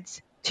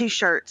kids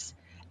T-shirts,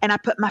 and I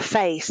put my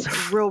face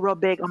real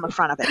big on the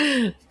front of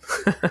it.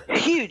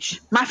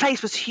 Huge. My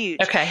face was huge.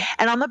 Okay.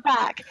 And on the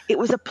back, it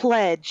was a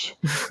pledge.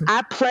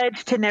 I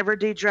pledged to never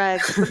do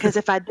drugs because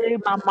if I do,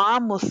 my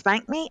mom will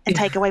spank me and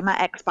take away my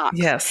Xbox.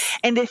 Yes.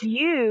 And if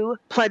you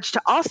pledge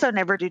to also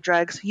never do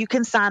drugs, you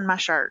can sign my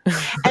shirt.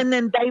 And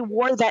then they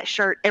wore that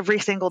shirt every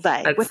single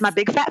day with my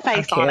big fat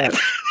face on it.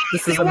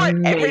 This is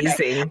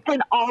amazing.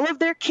 And all of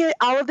the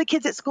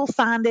kids at school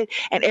signed it,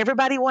 and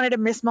everybody wanted a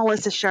Miss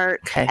Melissa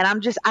shirt. Okay. And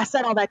I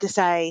said all that to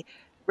say,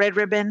 Red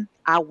Ribbon,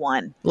 I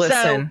won. Listen.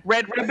 So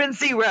Red Ribbon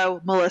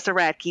 0, Melissa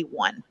Radke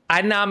won.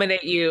 I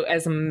nominate you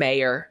as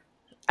mayor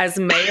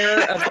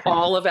of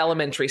all of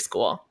elementary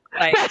school.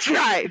 Like, that's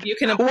right. You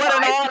can apply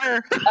what an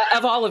honor.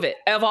 Of all of it,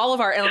 of all of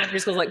our elementary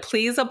schools. Like,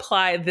 please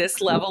apply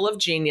this level of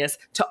genius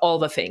to all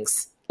the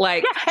things.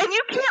 Like, and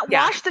you can't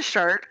wash the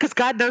shirt because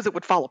God knows it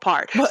would fall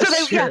apart. Well, so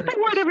they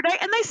wore it every day,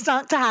 and they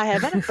sunk to high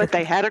heaven, but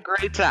they had a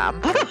great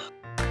time.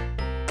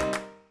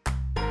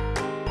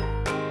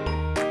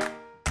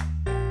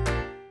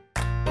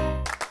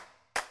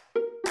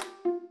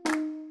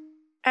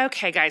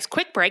 Okay, guys,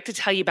 quick break to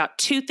tell you about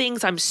two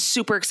things I'm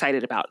super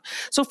excited about.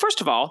 So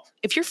first of all,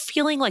 if you're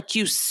feeling like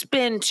you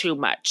spend too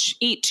much,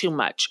 eat too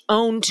much,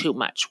 own too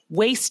much,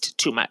 waste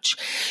too much,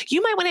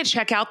 you might want to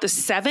check out the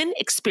 7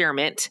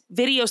 Experiment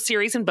video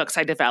series and books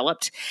I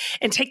developed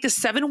and take the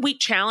 7-week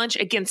challenge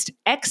against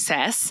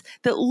excess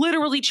that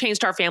literally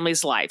changed our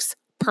family's lives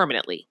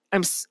permanently.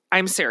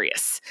 I'm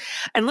serious.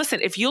 And listen,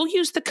 if you'll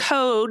use the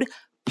code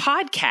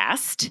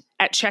podcast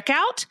at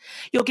checkout,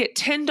 you'll get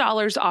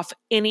 $10 off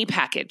any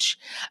package.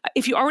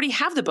 If you already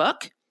have the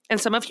book,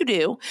 and some of you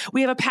do,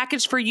 we have a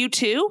package for you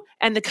too,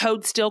 and the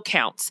code still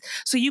counts.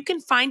 So you can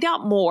find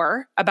out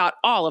more about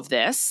all of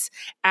this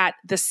at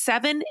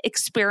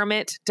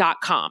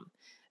the7experiment.com.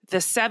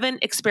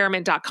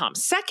 The7experiment.com.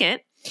 Second,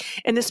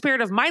 in the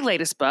spirit of my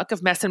latest book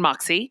of Mess and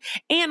Moxie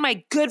and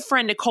my good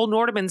friend Nicole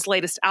Nordeman's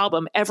latest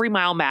album, Every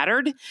Mile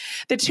Mattered,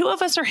 the two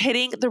of us are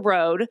hitting the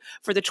road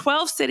for the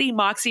 12-city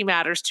Moxie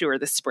Matters tour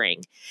this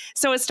spring.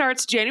 So it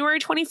starts January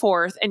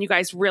 24th, and you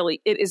guys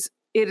really, it is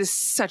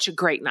such a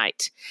great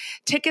night.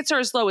 Tickets are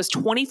as low as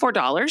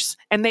 $24,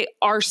 and they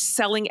are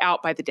selling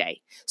out by the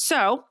day.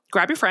 So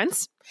grab your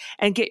friends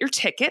and get your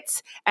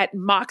tickets at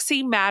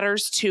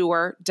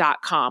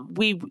moxiematterstour.com.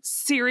 We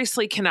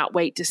seriously cannot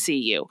wait to see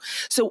you.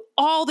 So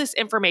all this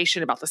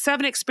information about the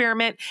 7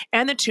 Experiment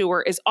and the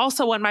tour is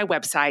also on my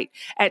website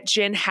at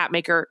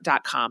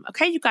jenhatmaker.com.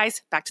 Okay, you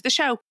guys, back to the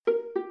show.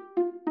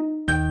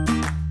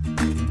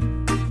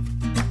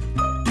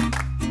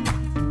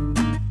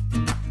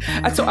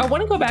 So I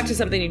want to go back to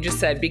something you just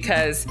said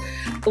because,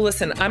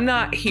 listen, I'm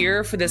not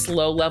here for this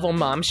low-level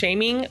mom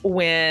shaming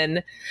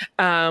when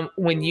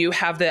you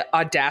have the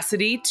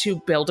audacity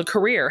to build a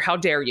career. How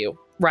dare you?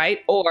 Right?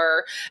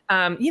 Or,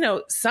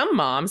 some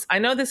moms, I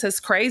know this is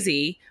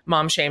crazy,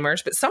 mom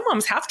shamers, but some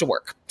moms have to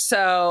work.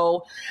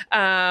 So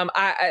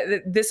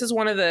this is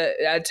one of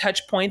the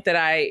touch point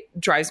that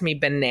drives me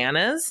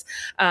bananas,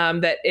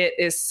 that it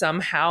is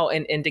somehow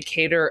an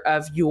indicator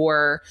of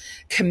your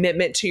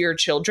commitment to your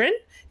children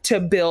to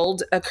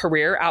build a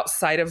career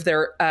outside of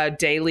their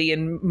daily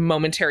and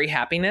momentary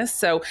happiness.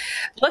 So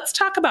let's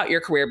talk about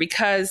your career,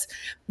 because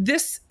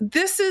this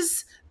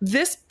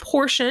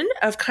portion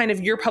of kind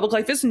of your public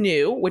life is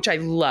new, which I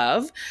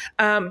love.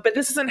 But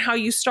this isn't how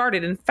you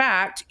started. In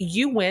fact,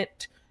 you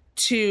went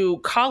to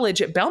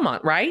college at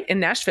Belmont, right? In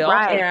Nashville.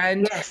 Right.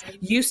 And Yes.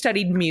 you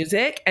studied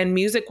music, and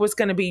music was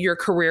going to be your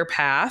career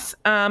path.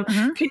 Can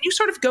you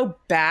sort of go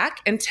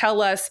back and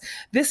tell us,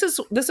 this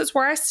is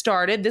where I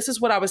started. This is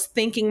what I was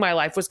thinking my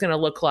life was going to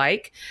look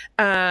like.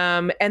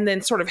 And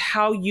then sort of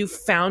how you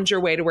found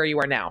your way to where you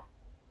are now.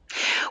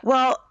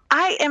 Well,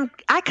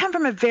 I come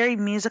from a very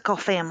musical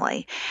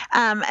family.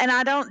 And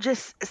I don't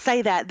just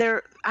say that.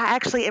 I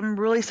actually am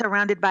really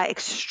surrounded by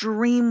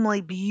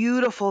extremely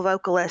beautiful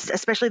vocalists,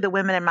 especially the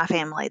women in my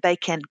family. They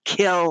can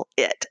kill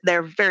it.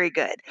 They're very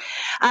good.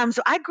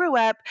 So I grew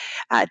up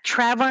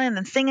traveling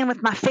and singing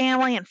with my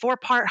family in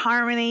 4-part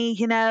harmony,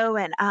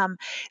 and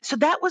so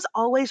that was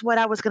always what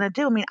I was going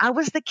to do. I mean, I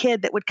was the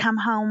kid that would come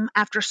home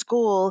after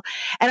school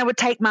and I would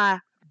take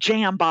my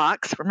jam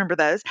box. Remember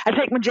those? I'd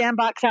take my jam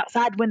box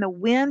outside. When the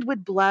wind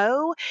would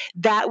blow,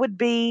 that would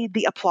be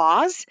the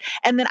applause.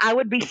 And then I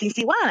would be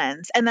CeCe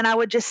Winans. And then I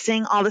would just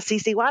sing all the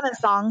CeCe Winans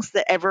songs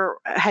that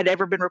had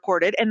ever been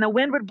recorded. And the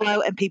wind would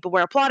blow and people were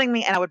applauding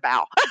me and I would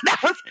bow.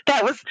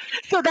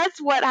 So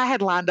that's what I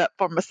had lined up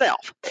for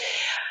myself.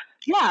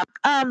 Yeah.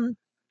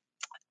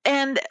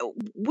 And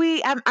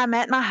I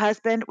met my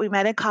husband. We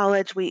met in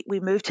college. We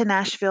moved to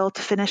Nashville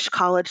to finish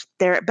college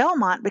there at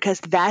Belmont,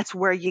 because that's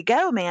where you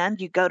go, man.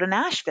 You go to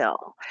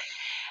Nashville.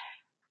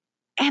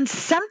 And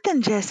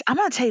something I'm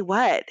going to tell you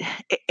what,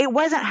 it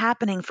wasn't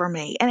happening for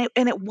me. And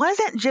it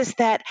wasn't just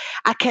that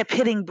I kept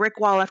hitting brick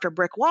wall after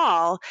brick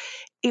wall.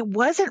 It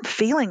wasn't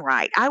feeling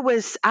right. I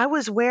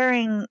was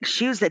wearing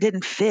shoes that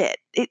didn't fit.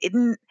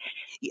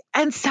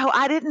 And so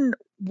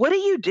what do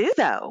you do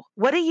though?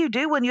 What do you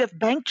do when you have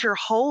banked your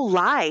whole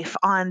life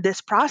on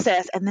this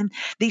process and then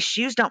these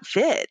shoes don't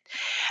fit?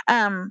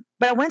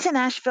 But I went to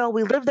Nashville.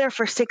 We lived there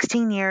for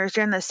 16 years.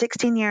 During those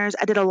 16 years,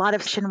 I did a lot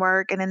of session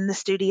work and in the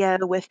studio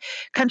with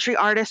country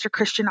artists or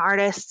Christian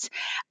artists.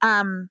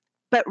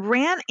 But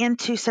ran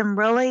into some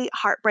really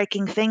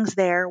heartbreaking things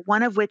there.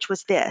 One of which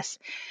was this: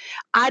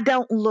 I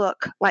don't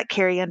look like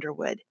Carrie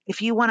Underwood.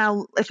 If you want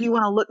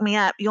to look me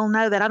up, you'll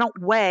know that I don't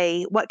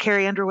weigh what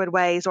Carrie Underwood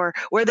weighs or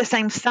we're the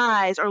same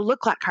size or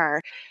look like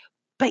her.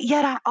 But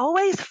yet I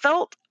always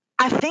felt,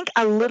 I think,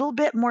 a little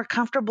bit more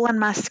comfortable in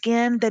my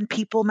skin than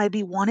people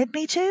maybe wanted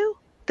me to.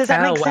 Does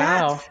that make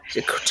sense?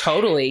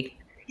 Totally.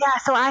 Yeah.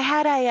 So I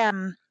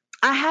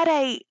had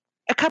a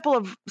couple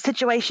of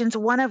situations.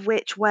 One of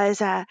which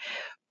was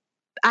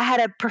I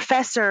had a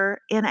professor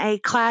in a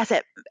class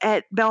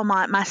at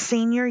Belmont my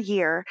senior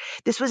year.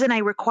 This was in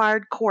a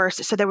required course,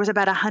 so there was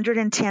about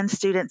 110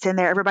 students in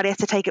there. Everybody has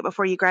to take it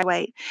before you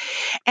graduate.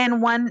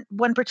 And one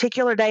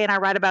particular day, and I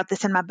write about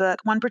this in my book,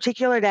 one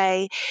particular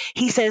day,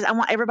 he says, I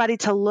want everybody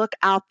to look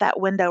out that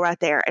window right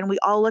there. And we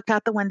all looked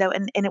out the window,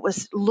 and it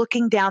was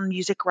looking down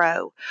Music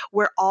Row,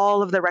 where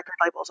all of the record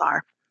labels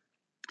are.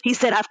 He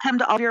said, I've come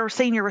to all your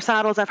senior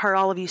recitals. I've heard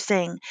all of you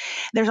sing.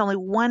 There's only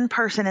one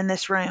person in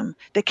this room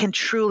that can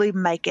truly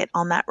make it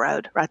on that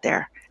road right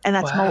there. And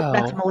that's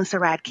Melissa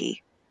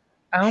Radke.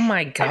 Oh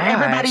my gosh. And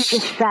everybody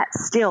just sat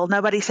still.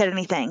 Nobody said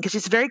anything because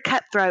she's very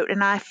cutthroat.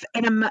 And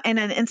in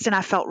an instant,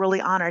 I felt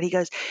really honored. He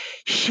goes,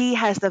 she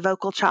has the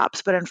vocal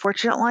chops, but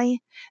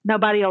unfortunately,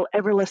 nobody will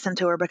ever listen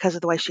to her because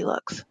of the way she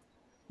looks.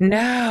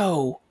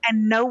 No.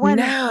 And no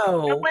one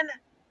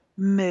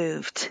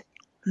moved.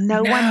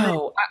 No one. I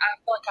feel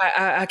like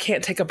I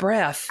can't take a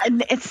breath.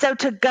 And so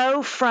to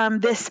go from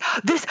this,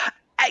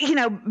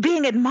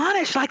 being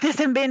admonished like this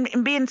and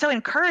being so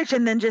encouraged,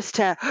 and then just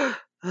to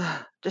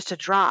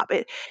drop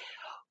it.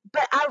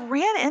 But I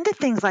ran into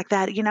things like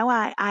that.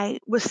 I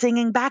was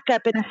singing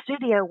backup in a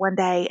studio one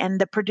day, and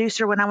the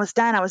producer, when I was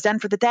done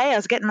for the day. I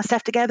was getting my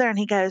stuff together, and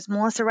he goes,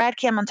 Melissa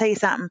Radke, I'm going to tell you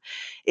something.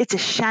 It's a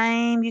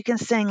shame you can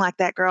sing like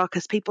that, girl,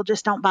 because people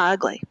just don't buy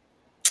ugly.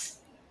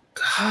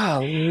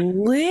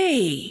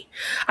 Golly,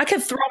 I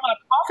could throw my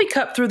coffee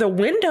cup through the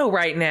window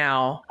right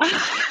now.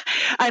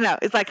 I know.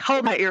 It's like,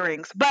 hold my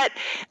earrings. But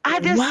I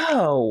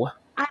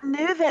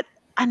knew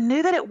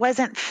that it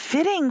wasn't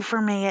fitting for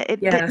me.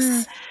 It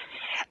didn't.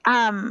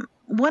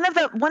 One of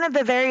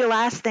the very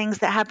last things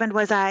that happened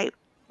was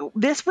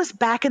this was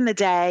back in the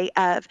day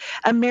of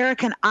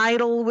American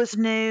Idol was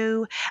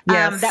new.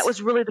 Yes. That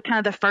was really the kind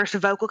of the first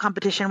vocal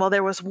competition. Well,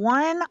 there was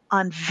one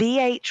on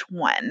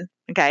VH1,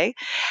 okay,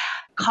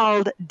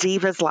 called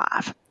Divas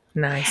Live.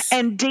 Nice.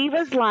 And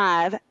Divas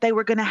Live, they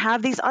were going to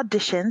have these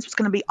auditions. It was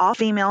going to be all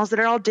females that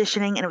are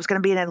auditioning, and it was going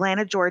to be in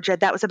Atlanta, Georgia.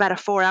 That was about a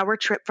 4-hour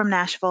trip from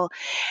Nashville.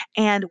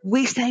 And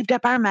we saved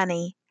up our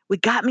money. We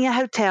got me a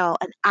hotel,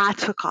 and I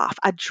took off.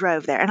 I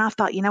drove there, and I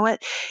thought, you know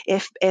what?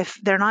 If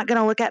they're not going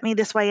to look at me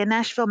this way in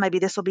Nashville, maybe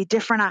this will be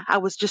different. I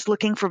was just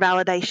looking for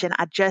validation.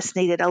 I just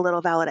needed a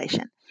little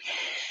validation.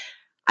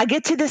 I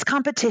get to this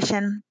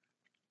competition.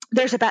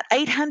 There's about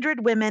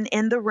 800 women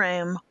in the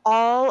room,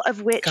 all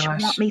of which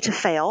want me to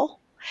fail.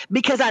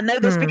 because I know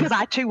this because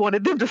I too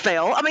wanted them to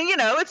fail. I mean,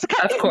 it's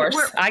of course.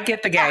 I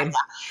get the game.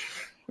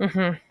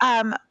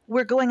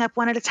 We're going up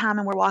one at a time,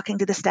 and we're walking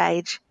to the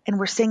stage, and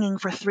we're singing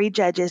for 3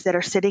 judges that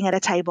are sitting at a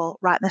table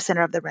right in the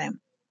center of the room.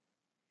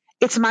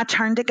 It's my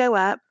turn to go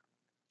up.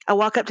 I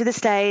walk up to the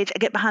stage, I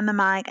get behind the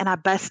mic, and I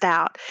bust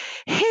out,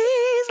 "He's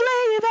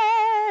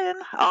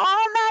leaving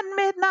on that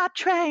midnight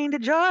train to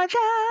Georgia."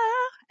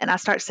 And I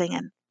start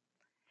singing.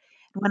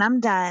 When I'm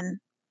done,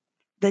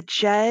 the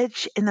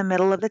judge in the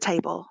middle of the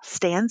table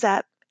stands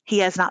up. He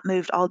has not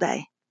moved all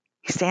day.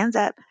 He stands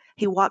up.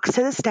 He walks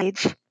to the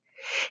stage.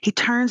 He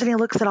turns and he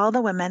looks at all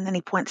the women and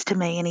he points to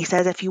me and he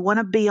says, "If you want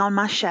to be on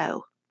my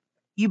show,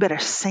 you better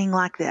sing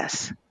like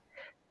this.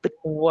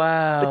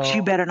 But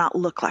you better not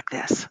look like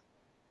this."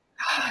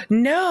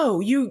 No,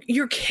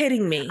 you're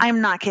kidding me. I'm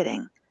not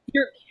kidding.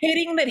 You're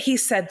kidding that he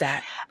said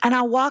that. And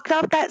I walked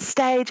off that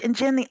stage, and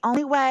Jen, the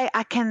only way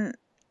I can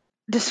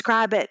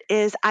describe it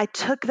is I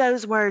took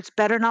those words,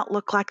 "better not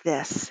look like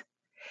this,"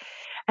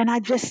 and I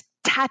just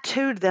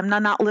tattooed them. No,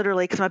 not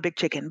literally because I'm a big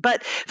chicken,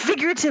 but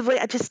figuratively,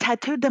 I just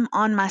tattooed them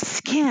on my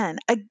skin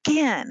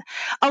again,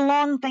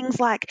 along things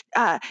like,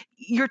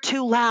 "You're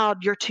too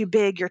loud, you're too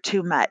big, you're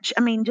too much."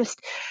 I mean,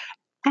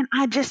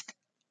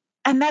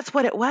 and that's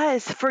what it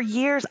was. For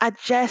years, I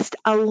just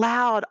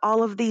allowed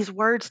all of these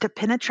words to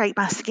penetrate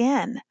my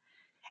skin.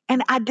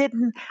 And I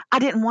didn't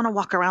want to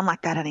walk around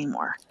like that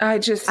anymore. I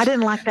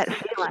didn't like that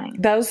feeling.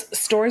 Those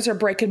stories are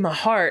breaking my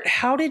heart.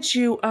 How did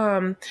you,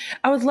 I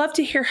would love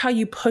to hear how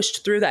you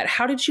pushed through that.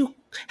 How did you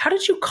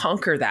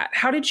conquer that?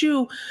 How did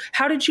you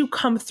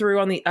come through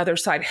on the other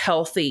side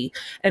healthy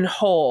and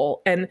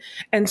whole and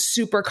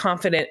super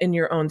confident in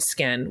your own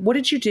skin? What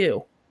did you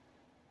do?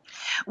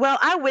 Well,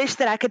 I wish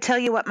that I could tell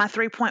you what my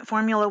 3-point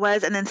formula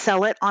was and then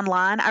sell it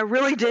online. I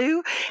really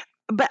do.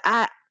 But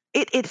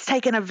it's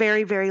taken a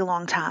very, very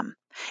long time.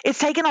 It's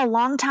taken a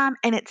long time,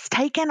 and it's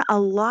taken a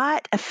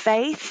lot of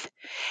faith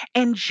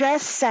and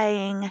just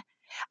saying,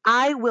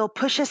 I will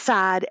push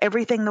aside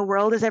everything the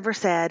world has ever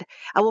said.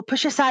 I will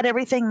push aside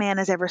everything man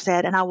has ever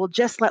said, and I will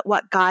just let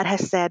what God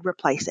has said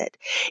replace it.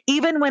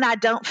 Even when I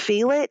don't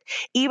feel it,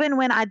 even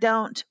when I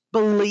don't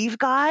believe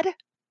God,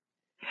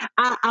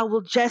 I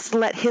will just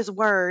let his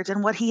words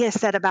and what he has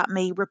said about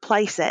me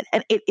replace it.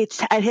 And it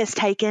has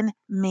taken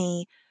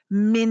me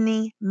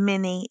many,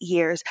 many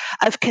years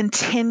of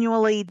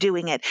continually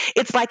doing it.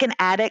 It's like an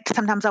addict.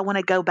 Sometimes I want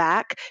to go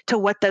back to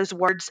what those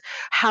words,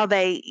 how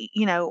they,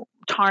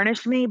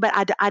 tarnished me, but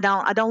I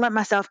don't let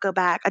myself go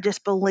back. I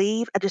just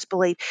believe.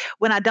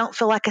 When I don't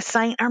feel like a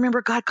saint, I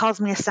remember God calls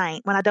me a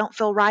saint. When I don't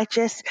feel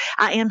righteous,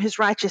 I am his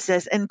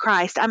righteousness in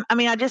Christ.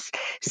 I just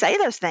say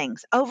those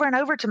things over and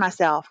over to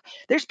myself.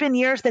 There's been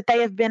years that they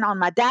have been on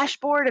my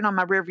dashboard and on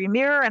my rearview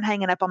mirror and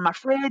hanging up on my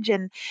fridge.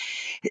 And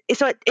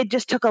so it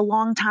just took a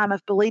long time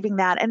of believing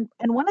that. And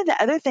one of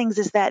the other things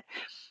is that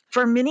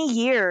for many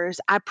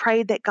years, I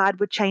prayed that God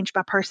would change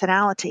my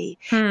personality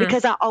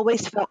because I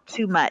always felt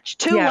too much,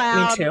 too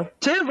loud,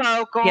 too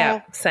vocal.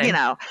 Yeah, same.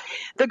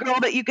 The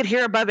girl that you could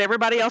hear above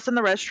everybody else in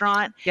the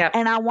restaurant. Yep.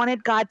 And I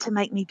wanted God to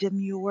make me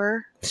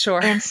demure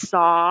Sure. and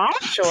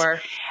soft.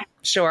 Sure.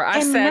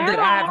 I've said that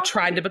I have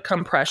tried to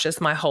become precious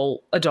my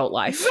whole adult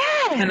life.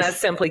 Yes. And I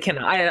simply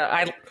cannot.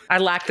 I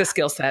lack the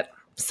skill set.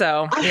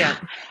 So, yeah.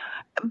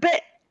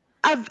 But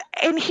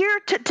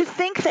to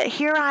think that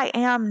here I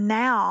am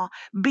now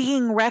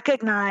being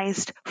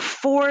recognized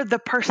for the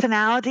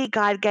personality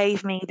God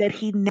gave me that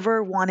he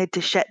never wanted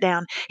to shut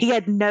down. He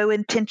had no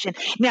intention.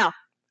 Now,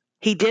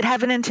 he did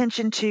have an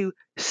intention to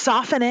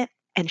soften it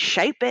and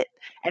shape it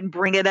and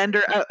bring it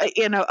under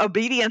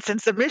obedience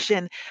and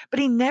submission, but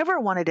he never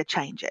wanted to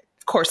change it.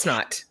 Of course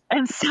not.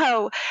 And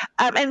so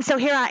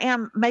here I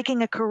am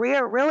making a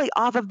career really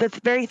off of the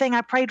very thing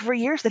I prayed for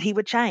years that he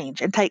would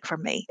change and take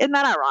from me. Isn't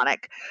that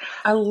ironic?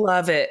 I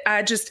love it.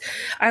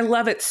 I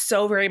love it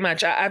so very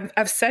much.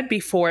 I've said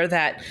before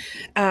that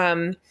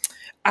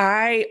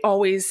I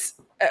always,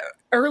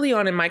 early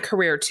on in my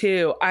career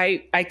too,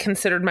 I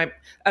considered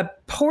a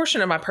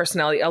portion of my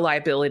personality a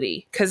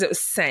liability because it was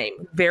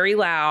same, very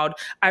loud.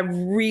 I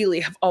really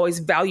have always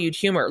valued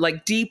humor,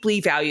 like deeply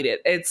valued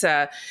it. It's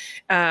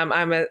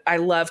I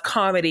love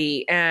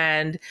comedy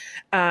and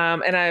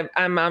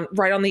I'm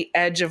right on the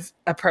edge of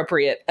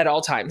appropriate at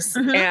all times.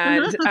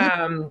 And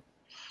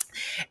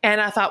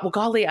and I thought, well,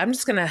 golly,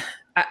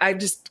 I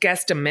just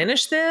guess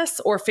diminish this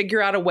or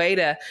figure out a way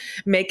to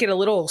make it a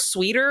little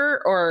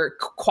sweeter or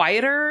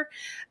quieter.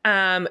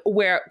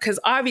 Because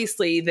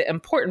obviously the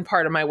important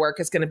part of my work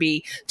is going to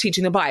be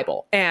teaching the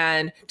Bible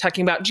and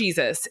talking about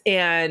Jesus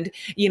and,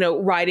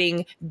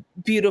 writing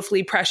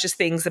beautifully precious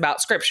things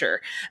about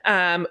scripture.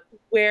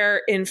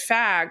 Where in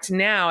fact,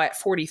 now at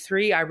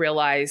 43, I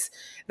realize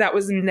that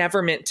was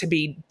never meant to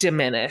be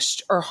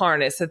diminished or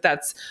harnessed,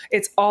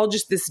 it's all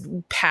just this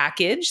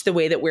package, the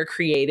way that we're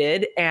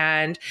created.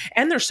 And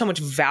there's so much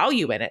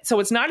value in it. So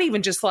it's not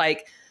even just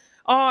like,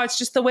 oh, it's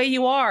just the way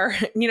you are,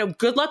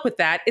 good luck with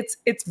that.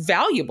 It's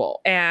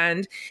valuable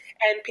and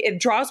it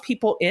draws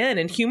people in,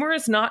 and humor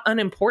is not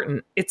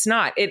unimportant. It's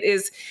not, it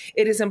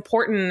is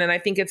important. And I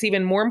think it's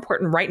even more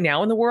important right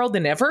now in the world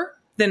than ever.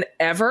 than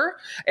ever.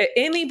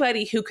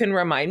 Anybody who can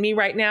remind me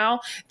right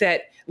now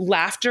that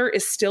laughter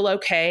is still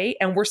okay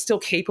and we're still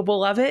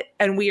capable of it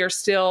and we are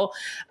still,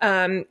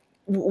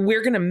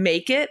 we're going to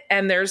make it.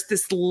 And there's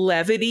this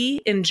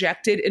levity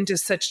injected into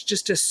such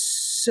just a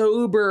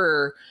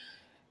sober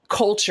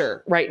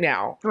culture right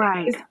now.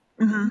 Right.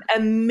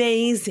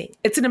 Amazing.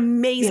 It's an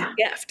amazing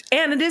gift.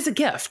 And it is a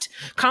gift.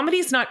 Comedy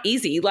is not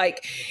easy.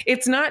 Like,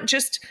 it's not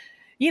just,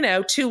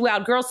 two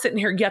loud girls sitting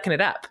here yucking it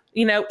up.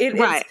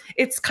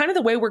 It's kind of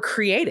the way we're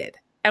created.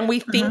 And we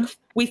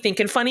think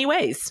in funny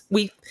ways.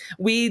 We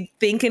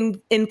think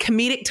in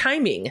comedic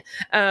timing.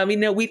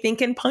 We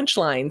think in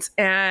punchlines.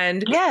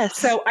 And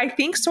so I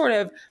think sort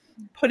of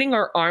putting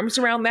our arms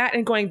around that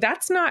and going,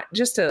 that's not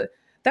just a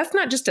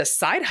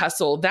side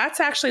hustle. That's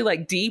actually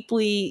like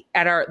deeply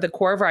at the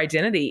core of our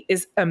identity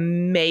is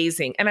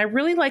amazing. And I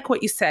really like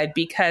what you said,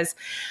 because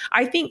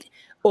I think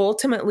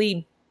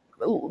ultimately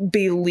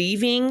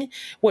believing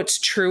what's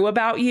true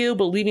about you,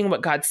 believing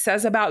what God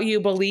says about you,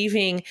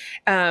 believing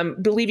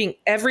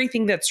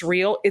everything that's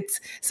real.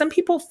 Some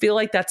people feel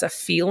like that's a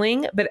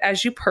feeling, but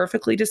as you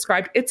perfectly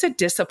described, it's a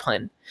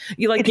discipline.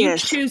 You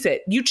choose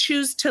it. You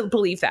choose to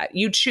believe that.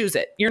 You choose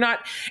it.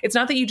 It's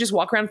not that you just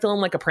walk around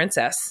feeling like a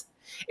princess.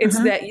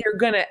 It's that you're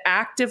going to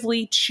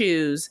actively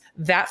choose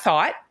that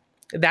thought,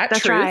 that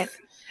truth, right.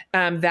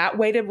 That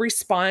way to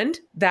respond,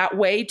 that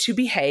way to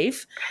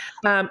behave.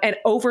 And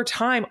over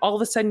time, all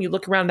of a sudden you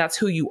look around, that's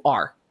who you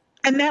are.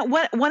 And that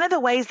one of the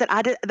ways that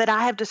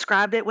I have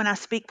described it when I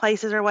speak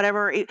places or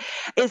whatever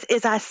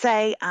is I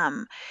say,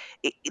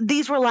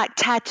 these were like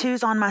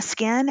tattoos on my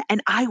skin,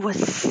 and I was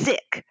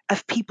sick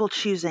of people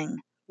choosing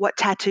what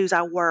tattoos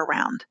I wore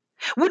around.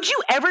 Would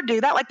you ever do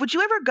that? Like, would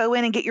you ever go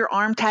in and get your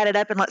arm tatted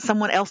up and let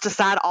someone else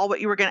decide all what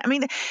you were going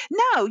to,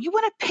 no, you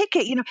want to pick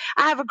it.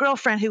 I have a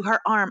girlfriend who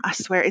her arm, I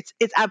swear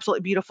it's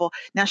absolutely beautiful.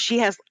 Now she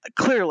has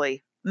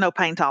clearly no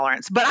pain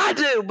tolerance, but I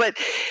do. But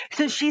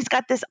so she's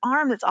got this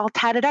arm that's all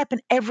tatted up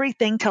and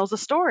everything tells a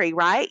story,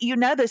 right?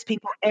 Those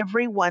people,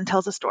 everyone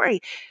tells a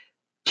story.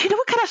 Do you know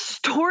what kind of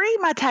story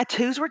my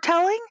tattoos were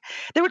telling?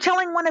 They were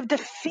telling one of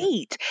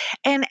defeat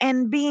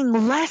and being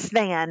less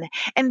than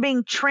and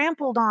being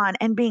trampled on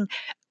and being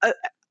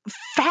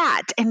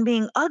fat and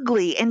being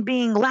ugly and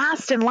being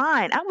last in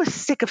line. I was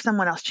sick of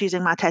someone else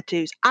choosing my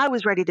tattoos. I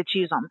was ready to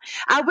choose them.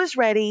 I was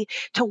ready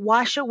to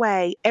wash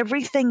away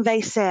everything they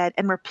said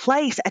and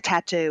replace a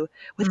tattoo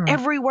with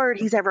every word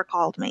he's ever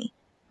called me.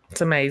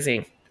 It's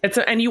amazing.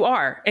 And you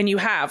are, and you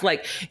have,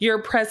 like, your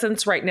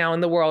presence right now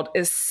in the world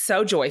is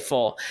so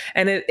joyful,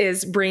 and it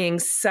is bringing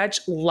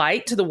such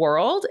light to the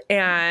world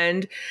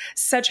and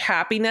such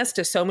happiness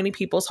to so many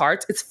people's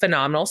hearts. It's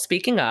phenomenal.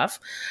 Speaking of,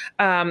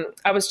 I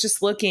was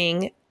just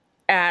looking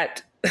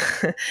at,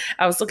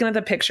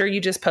 the picture you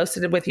just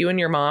posted with you and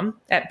your mom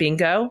at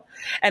bingo,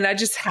 and I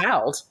just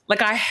howled.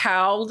 Like, I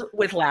howled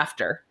with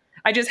laughter.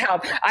 I just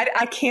howled.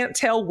 I can't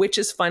tell which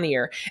is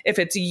funnier. If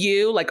it's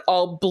you, like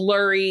all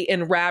blurry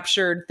and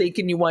raptured,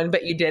 thinking you won,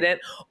 but you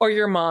didn't, or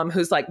your mom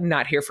who's like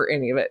not here for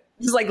any of it.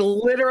 She's like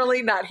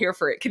literally not here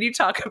for it. Can you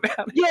talk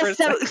about it? Yes.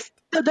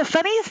 So the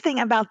funniest thing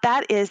about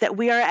that is that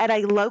we are at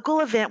a local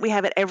event. We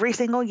have it every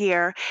single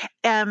year,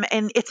 and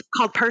it's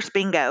called Purse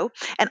Bingo.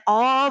 And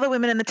all the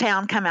women in the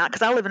town come out,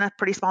 because I live in a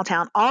pretty small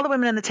town. All the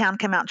women in the town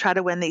come out and try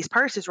to win these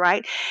purses,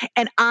 right?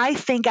 And I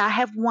think I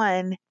have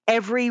won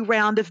every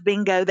round of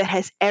bingo that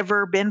has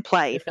ever been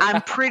played.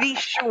 I'm pretty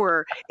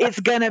sure it's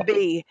going to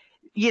be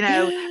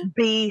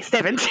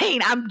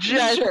B17. I'm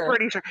just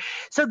pretty sure.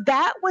 So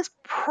that was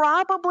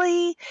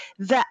probably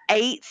the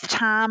 8th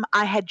time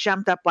I had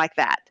jumped up like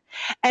that.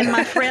 And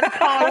my friend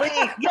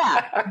Pauline,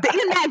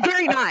 in that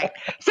very night.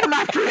 So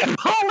my friend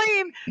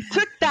Pauline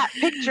took that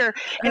picture,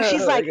 and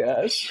she's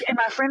gosh. And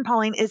my friend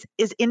Pauline is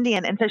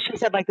Indian. And so she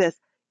said like this: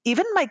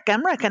 even my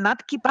camera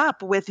cannot keep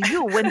up with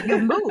you when you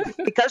move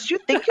because you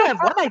think you have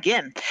won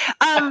again.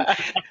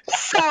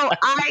 So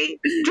I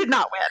did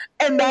not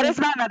win. And that is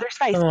my mother's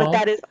face, but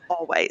that is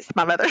always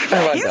my mother's face.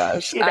 Oh my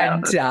gosh.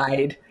 I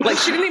died. Like,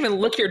 she didn't even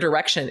look your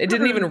direction. It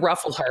didn't even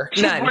ruffle her.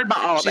 She's worried about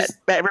all of it,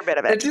 every bit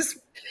of it.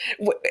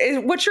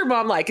 What's your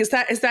mom like? Is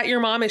that your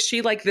mom? Is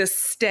she like this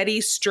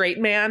steady straight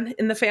man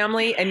in the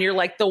family, and you're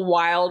like the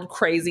wild,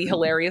 crazy,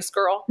 hilarious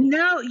girl?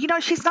 No,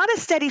 she's not a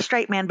steady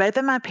straight man. Both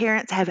of my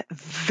parents have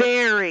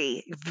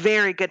very,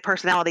 very good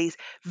personalities,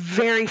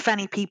 very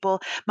funny people.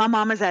 My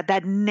mom is a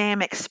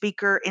dynamic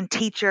speaker and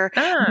teacher.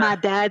 My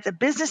dad's a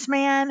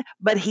businessman,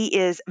 but he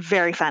is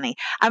very funny.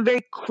 I'm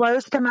very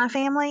close to my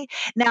family.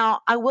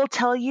 Now, I will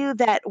tell you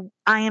that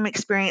I am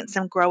experiencing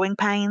some growing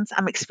pains.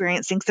 I'm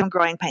experiencing some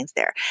growing pains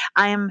there.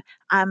 I'm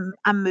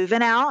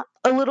moving out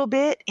a little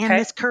bit in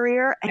this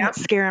career, and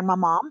it's scaring my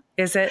mom.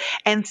 Is it?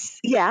 And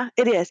yeah,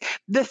 it is.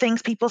 The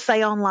things people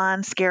say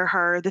online scare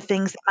her. The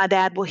things that my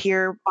dad will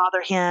hear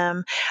bother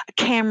him.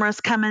 Cameras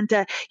coming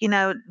to,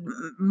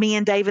 me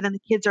and David and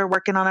the kids are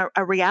working on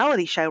a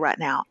reality show right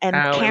now, and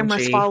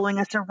cameras following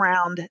us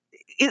around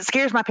it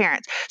scares my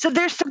parents. So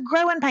there's some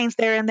growing pains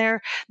there, and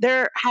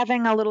they're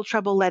having a little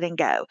trouble letting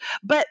go.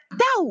 But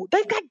no,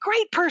 they've got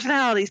great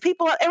personalities.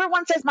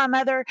 Everyone says my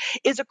mother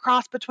is a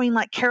cross between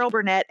like Carol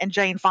Burnett and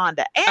Jane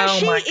Fonda, and Oh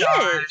she my is.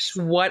 gosh,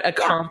 what a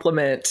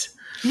compliment.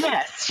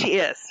 Yes, she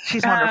is.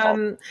 She's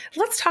wonderful.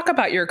 Let's talk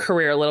about your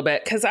career a little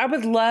bit, because I'd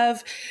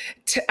love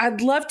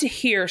to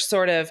hear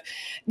sort of,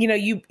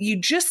 you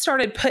just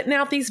started putting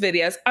out these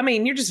videos. I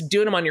mean, you're just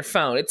doing them on your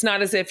phone. It's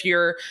not as if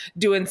you're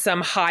doing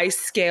some high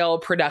scale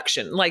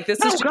production. Like this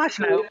is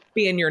just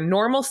being your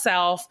normal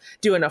self,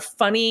 doing a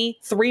funny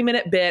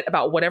 3-minute bit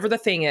about whatever the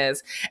thing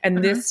is.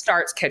 And this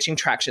starts catching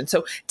traction.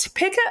 So to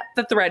pick up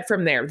the thread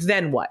from there,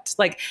 then what?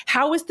 Like,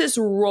 how is this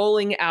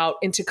rolling out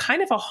into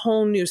kind of a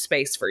whole new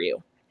space for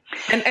you?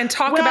 And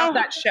talk about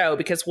that show,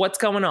 because what's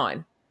going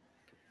on?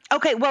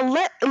 Okay,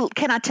 well,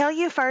 can I tell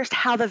you first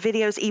how the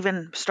videos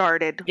even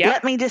started?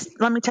 Yep.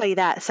 Let me tell you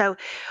that. So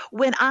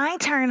when I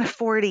turned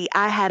 40,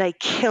 I had a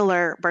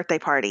killer birthday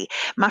party.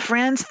 My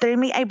friends threw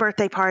me a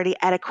birthday party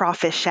at a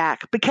crawfish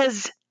shack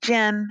because,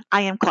 Jen,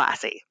 I am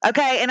classy.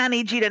 Okay, and I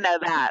need you to know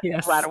that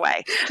right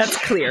away. That's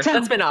clear.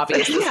 That's been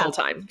obvious this whole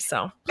time.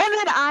 So, and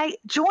then I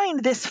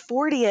joined this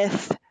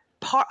 40th.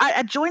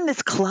 I joined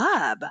this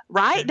club,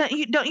 right? Don't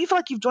you feel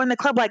like you've joined the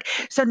club? Like,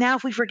 so now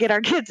if we forget our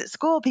kids at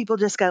school, people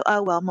just go,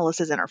 oh, well,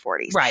 Melissa's in her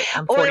 40s. Right.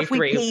 I'm 43. Or if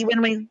we pee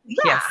when we,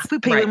 if we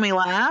pee when we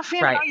laugh,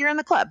 you know, you're in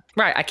the club.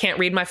 Right. I can't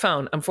read my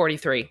phone. I'm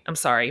 43. I'm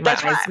sorry.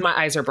 My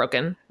eyes are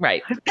broken.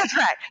 Right. That's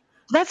right.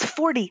 That's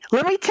 40.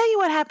 Let me tell you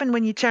what happened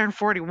when you turn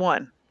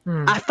 41.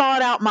 I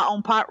thawed out my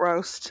own pot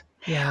roast.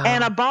 Yeah.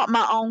 And I bought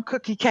my own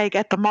cookie cake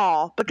at the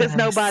mall because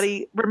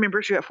nobody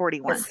remembers you at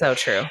 41. That's so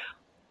true.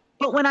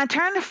 But when I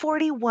turned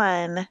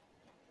 41,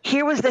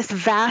 here was this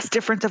vast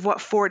difference of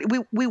what 40.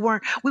 We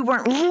weren't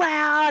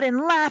loud and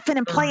laughing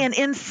and playing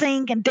in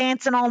sync and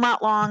dancing all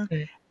night long.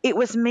 It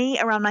was me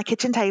around my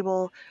kitchen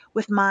table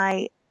with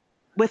my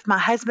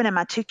husband and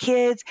my 2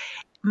 kids,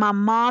 my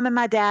mom and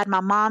my dad, my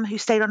mom who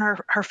stayed on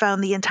her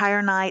phone the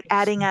entire night,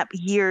 adding up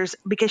years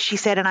because she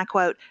said, and I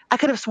quote, I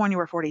could have sworn you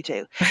were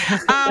 42.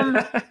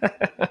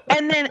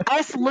 And then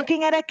us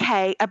looking at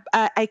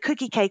a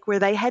cookie cake where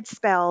they had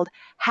spelled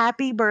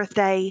happy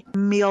birthday,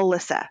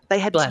 Melissa. They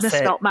had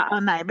misspelled my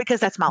own name because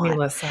that's my name.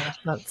 Melissa,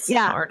 that's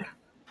hard.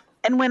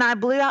 And when I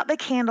blew out the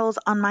candles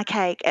on my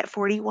cake at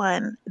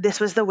 41, this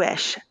was the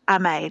wish I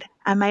made.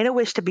 I made a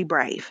wish to be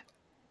brave.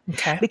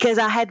 Okay. Because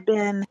I had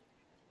been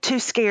too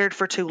scared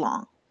for too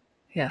long.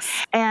 Yes.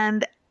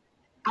 And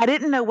I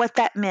didn't know what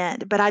that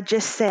meant, but I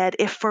just said,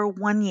 if for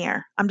 1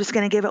 year, I'm just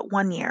going to give it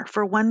 1 year.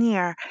 For 1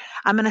 year,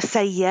 I'm going to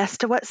say yes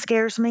to what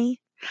scares me.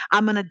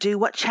 I'm going to do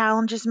what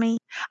challenges me.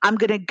 I'm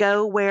going to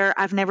go where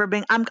I've never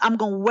been. I'm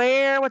going to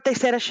wear what they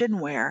said I shouldn't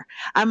wear.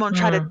 I'm going to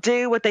try to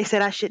do what they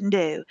said I shouldn't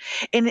do.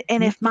 And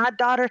if my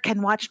daughter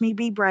can watch me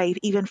be brave,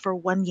 even for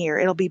 1 year,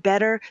 it'll be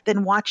better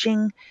than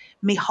watching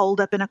me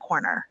holed up in a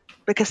corner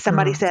because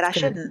somebody said I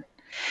shouldn't.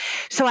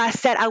 So I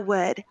said I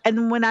would.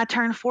 And when I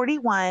turned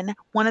 41,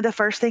 one of the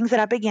first things that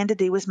I began to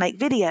do was make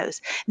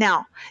videos.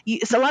 Now,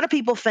 so a lot of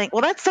people think,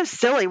 well, that's so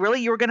silly. Really?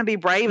 You were going to be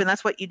brave and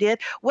that's what you did?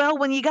 Well,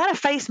 when you got a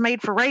face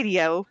made for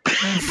radio,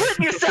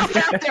 putting yourself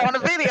out there on a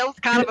video is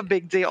kind of a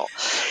big deal.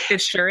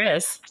 It sure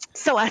is.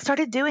 So I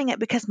started doing it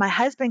because my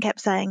husband kept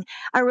saying,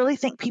 I really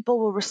think people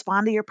will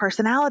respond to your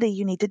personality.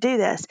 You need to do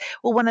this.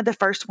 Well, one of the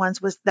first ones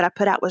that I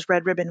put out was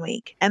Red Ribbon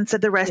Week. And so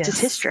the rest is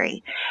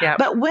history. Yep.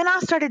 But when I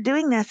started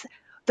doing this,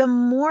 the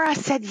more I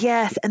said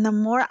yes and the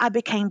more I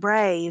became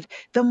brave,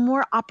 the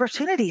more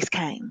opportunities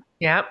came.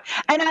 Yep.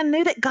 And I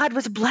knew that God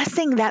was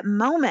blessing that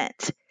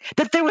moment,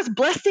 that there was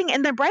blessing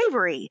in the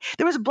bravery.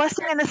 There was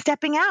blessing in the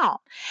stepping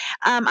out.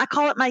 I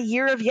call it my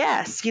year of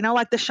yes,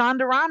 like the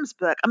Shonda Rhimes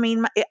book. I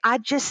mean, I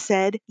just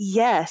said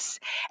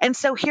yes. And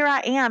so here I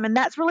am. And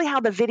that's really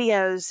how the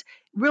videos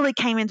really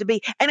came into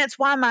be. And it's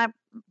why my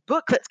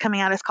book that's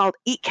coming out is called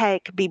Eat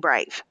Cake, Be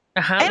Brave.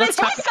 And it's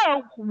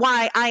also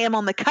why I am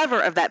on the cover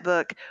of that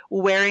book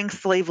wearing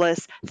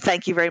sleeveless.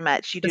 Thank you very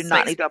much. You do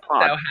not need to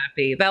applaud. So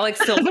happy. That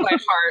fills my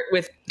heart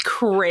with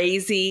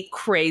crazy,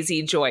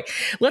 crazy joy.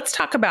 Let's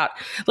talk about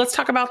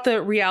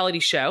the reality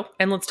show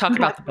and let's talk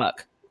about the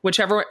book,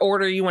 whichever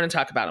order you want to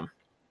talk about them.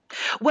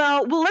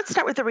 Well, let's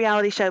start with the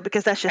reality show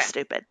because that's just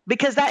stupid.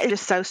 Because that is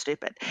just so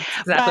stupid.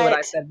 That's exactly what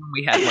I said when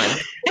we had one.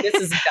 This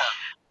is dumb.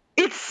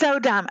 It's so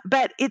dumb,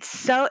 but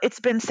it's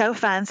been so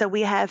fun. So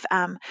we have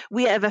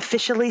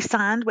officially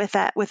signed with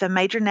a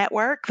major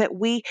network that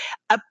we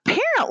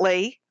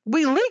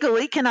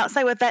legally cannot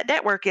say what that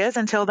network is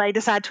until they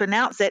decide to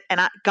announce it. And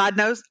God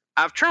knows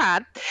I've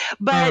tried,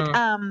 but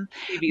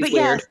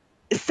weird.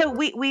 So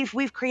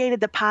we've created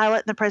the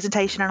pilot and the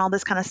presentation and all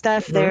this kind of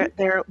stuff.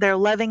 They're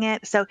loving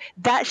it. So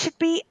that should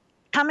be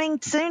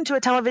coming soon to a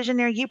television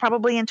near you,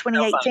 probably in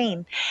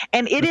 2018.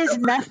 And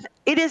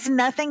it is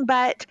nothing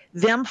but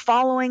them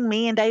following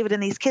me and David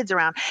and these kids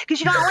around.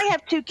 Because I only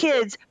have 2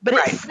 kids, but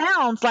it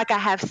sounds like I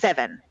have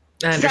 7.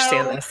 I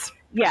understand this.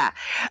 Yeah.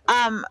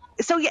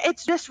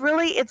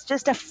 It's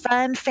just a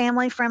fun,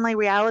 family-friendly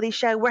reality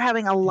show. We're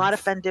having a lot of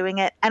fun doing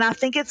it. And I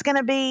think it's going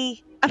to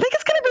be kind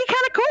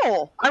of cool.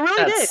 cool. I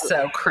really do. That's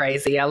so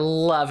crazy. I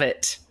love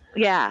it.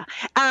 Yeah.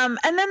 And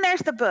then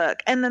there's the book.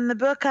 And then the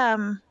book,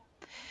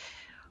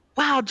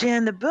 wow,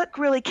 Jen, the book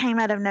really came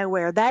out of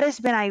nowhere. That has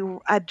been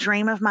a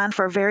dream of mine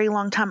for a very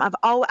long time.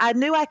 I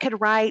knew I could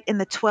write in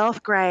the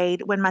 12th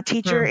grade when my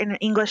teacher in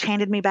English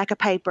handed me back a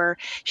paper.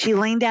 She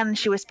leaned down and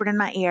she whispered in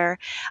my ear,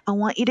 I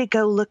want you to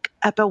go look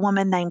up a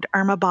woman named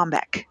Irma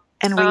Bombeck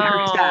and read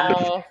her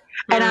stuff.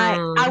 And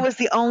I was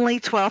the only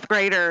 12th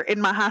grader in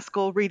my high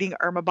school reading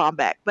Irma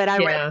Bombeck, but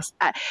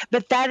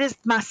but that is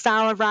my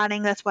style of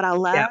writing. That's what I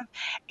love. Yeah.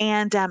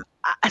 And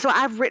so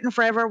I've written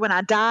forever. When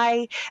I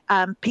die,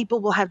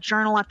 people will have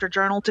journal after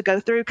journal to go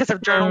through because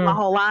I've journaled my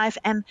whole life.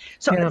 And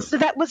so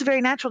that was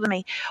very natural to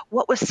me.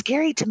 What was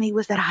scary to me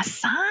was that I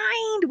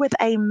signed with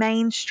a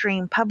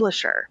mainstream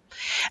publisher.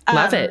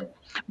 Love it.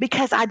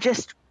 Because I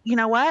just, you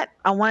know what?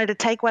 I wanted to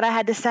take what I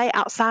had to say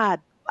outside.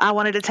 I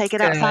wanted to take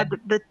it outside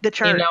the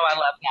church. You know, I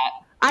love that.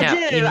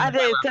 I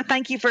do. So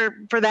thank you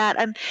for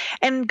that.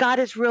 And God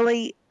is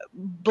really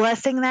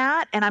blessing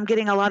that. And I'm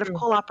getting a lot of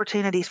cool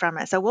opportunities from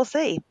it. So we'll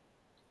see.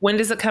 When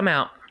does it come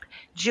out?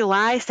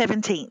 July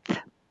 17th.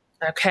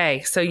 Okay,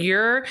 so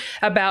you're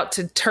about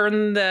to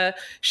turn the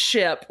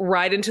ship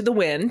right into the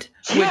wind,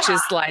 which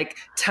is like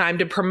time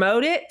to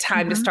promote it,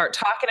 time to start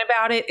talking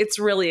about it. It's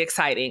really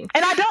exciting.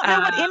 And I don't know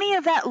what any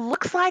of that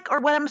looks like or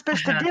what I'm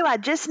supposed to do. I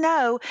just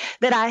know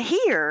that I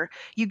hear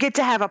you get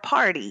to have a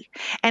party.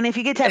 And if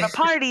you get to have a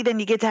party, then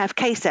you get to have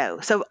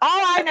queso. So all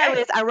I know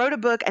is I wrote a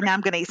book and now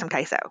I'm going to eat some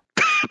queso.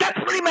 That's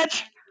pretty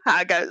much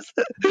how it goes.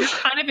 You're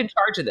kind of in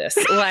charge of this.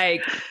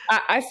 Like,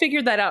 I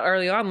figured that out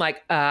early on.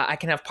 Like, I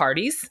can have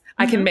parties.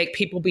 I can make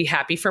people be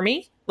happy for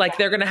me. Like,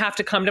 they're going to have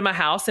to come to my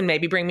house and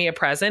maybe bring me a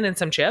present and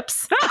some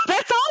chips.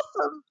 That's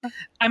awesome.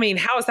 I mean,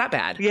 how is that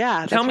bad?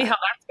 Yeah. Tell me how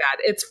that's bad.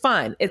 It's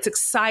fun. It's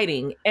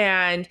exciting.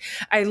 And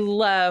I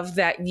love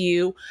that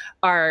you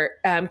are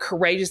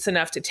courageous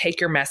enough to take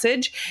your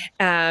message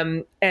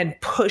and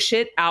push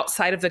it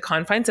outside of the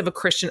confines of a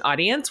Christian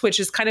audience, which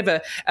is kind of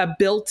a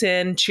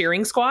built-in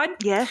cheering squad.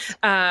 Yes.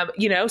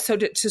 You know, so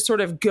to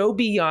sort of go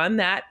beyond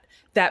that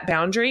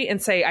boundary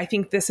and say, I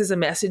think this is a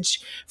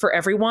message for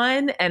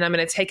everyone and I'm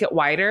going to take it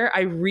wider.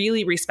 I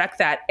really respect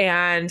that.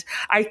 And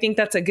I think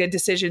that's a good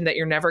decision that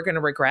you're never going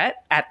to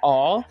regret at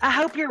all. I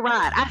hope you're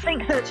right. I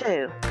think so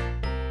too.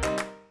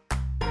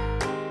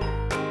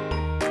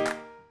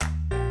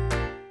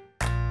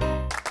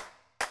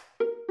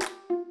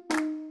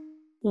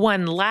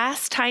 One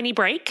last tiny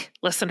break,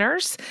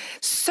 listeners.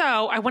 So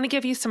I want to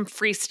give you some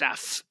free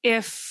stuff.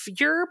 If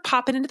you're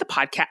popping into the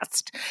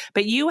podcast,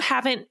 but you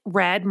haven't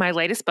read my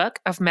latest book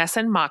of Mess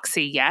and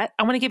Moxie yet,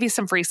 I want to give you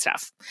some free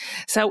stuff.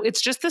 So it's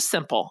just this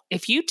simple.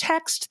 If you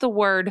text the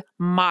word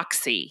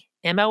Moxie,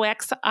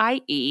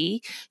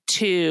 MOXIE,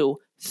 to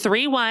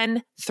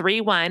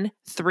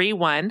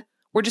 313131,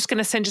 we're just going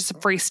to send you some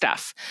free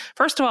stuff.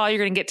 First of all, you're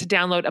going to get to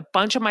download a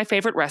bunch of my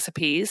favorite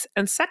recipes.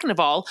 And second of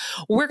all,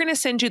 we're going to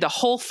send you the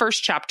whole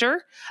first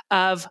chapter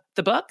of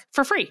the book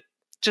for free,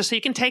 just so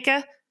you can take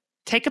a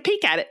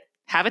peek at it,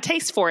 have a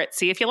taste for it,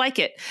 see if you like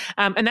it.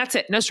 And that's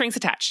it. No strings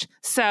attached.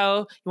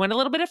 So you want a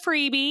little bit of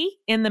freebie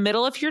in the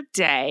middle of your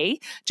day,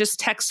 just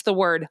text the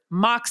word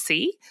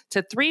Moxie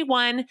to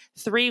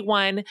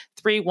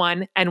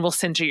 313131 and we'll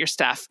send you your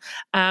stuff.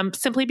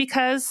 Simply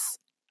because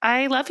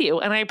I love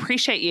you and I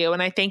appreciate you.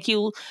 And I thank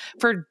you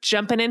for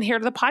jumping in here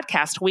to the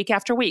podcast week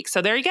after week.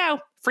 So there you go.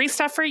 Free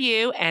stuff for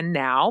you. And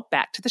now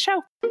back to the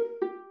show.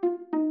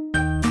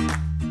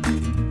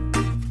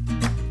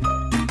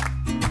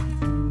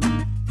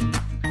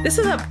 This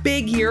is a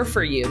big year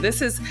for you.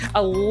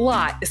 A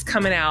lot is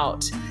coming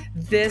out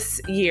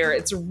this year.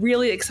 It's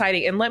really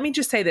exciting. And let me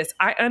just say this.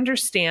 I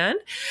understand.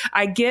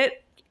 I get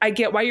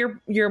why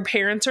your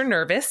parents are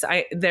nervous.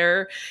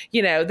 They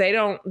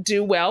don't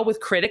do well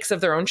with critics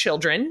of their own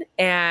children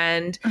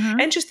and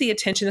just the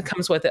attention that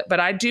comes with it.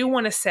 But I do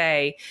want to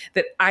say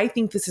that I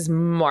think this is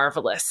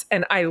marvelous.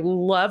 And I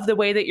love the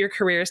way that your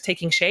career is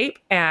taking shape.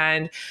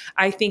 And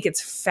I think it's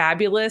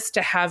fabulous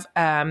to have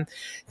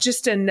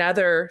just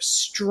another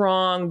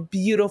strong,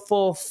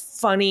 beautiful,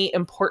 funny,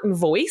 important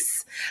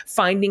voice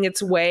finding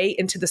its way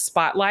into the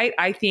spotlight.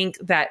 I think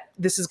that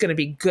this is going to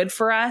be good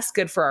for us,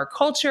 good for our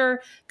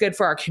culture, good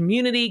for our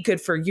community,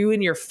 good for you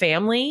and your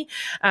family.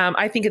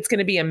 I think it's going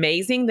to be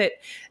amazing that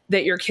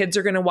your kids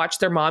are going to watch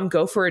their mom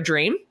go for a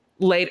dream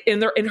late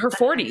in her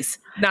 40s.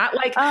 Not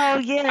like, oh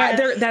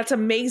yeah, that's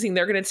amazing.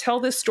 They're going to tell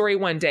this story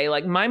one day.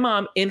 Like my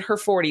mom in her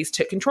 40s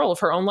took control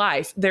of her own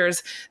life.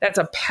 That's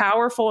a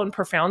powerful and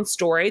profound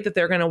story that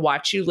they're going to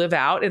watch you live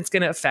out. And it's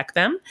going to affect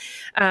them.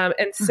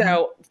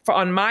 So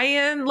on my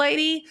end,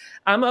 lady,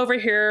 I'm over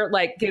here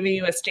like giving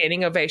you a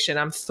standing ovation.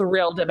 I'm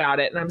thrilled about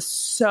it. And I'm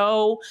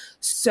so,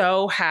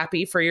 so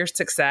happy for your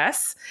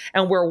success.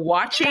 And we're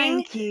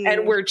watching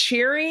and we're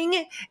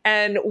cheering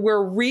and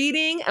we're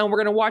reading and we're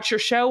going to watch your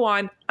show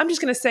on, I'm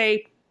just going to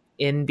say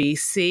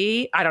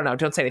NBC. I don't know.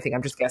 Don't say anything.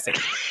 I'm just guessing.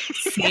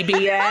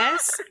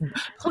 CBS.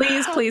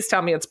 Please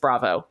tell me it's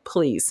Bravo.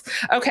 Please.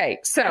 Okay.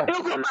 So.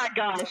 Oh my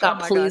gosh.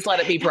 Please let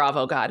it be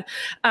Bravo, God.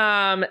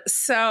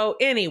 So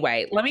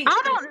anyway,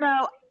 I don't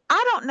know.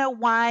 I don't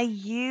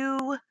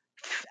know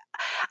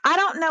I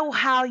don't know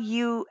how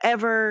you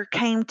ever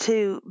came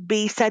to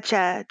be such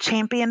a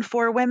champion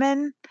for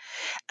women.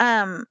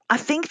 I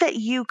think that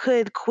you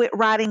could quit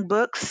writing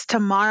books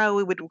tomorrow.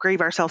 We would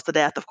grieve ourselves to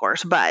death, of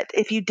course. But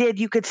if you did,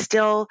 you could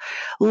still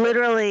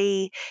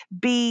literally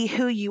be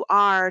who you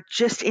are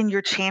just in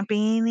your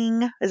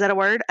championing, is that a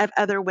word, of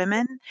other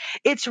women.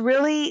 It's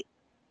really,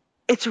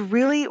 it's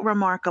really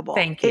remarkable.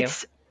 Thank you.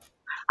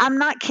 I'm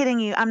not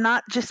kidding you. I'm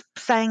not just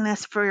saying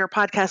this for your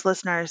podcast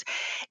listeners.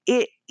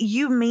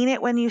 You mean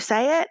it when you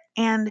say it.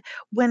 And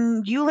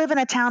when you live in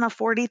a town of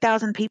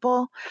 40,000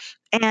 people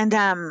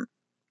and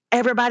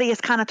everybody has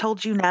kind of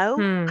told you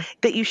no,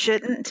 that you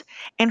shouldn't.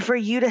 And for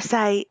you to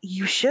say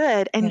you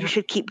should, and you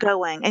should keep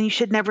going, and you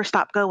should never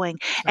stop going.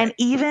 Right. And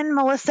even,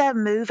 Melissa,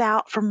 move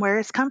out from where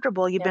it's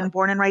comfortable. You've been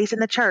born and raised in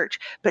the church,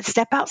 but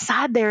step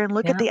outside there and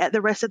look at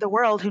the rest of the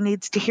world who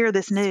needs to hear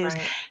this news.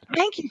 Right.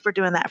 Thank you for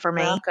doing that for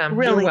me. Welcome.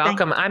 Really, you're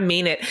welcome. I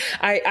mean it.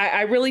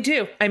 I really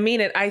do. I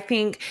mean it. I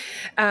think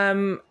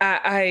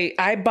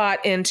I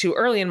bought into,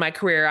 early in my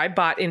career, I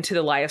bought into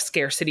the lie of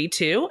scarcity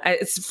too.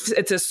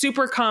 It's a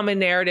super common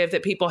narrative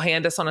that people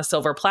hand us on a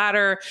silver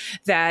platter,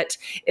 that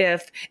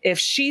if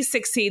she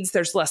succeeds,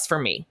 there's less for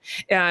me.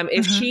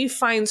 If she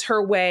finds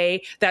her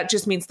way, that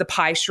just means the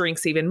pie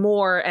shrinks even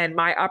more and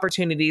my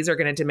opportunities are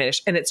going to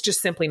diminish. And it's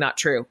just simply not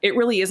true. It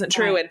really isn't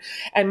true.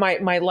 And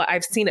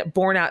I've seen it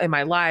borne out in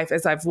my life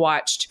as I've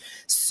watched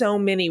so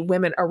many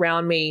women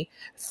around me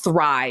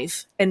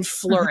thrive and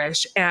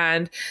flourish.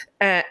 And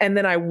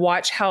then I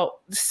watch how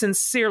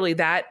sincerely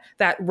that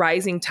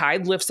rising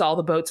tide lifts all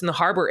the boats in the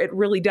harbor. It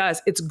really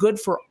does. It's good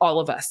for all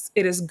of us.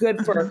 It is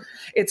good for,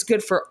 it's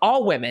good for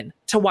all women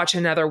to watch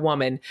another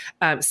woman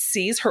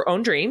seize her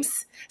own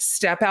dreams,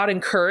 step out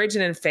in courage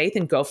and in faith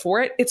and go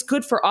for it. It's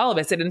good for all of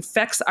us. It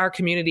infects our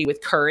community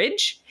with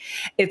courage.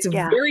 It's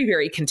very,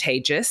 very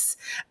contagious.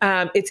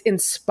 It's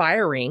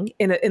inspiring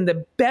in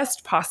the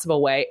best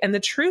possible way. And the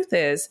truth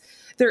is,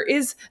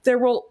 there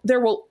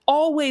will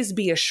always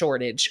be a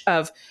shortage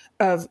of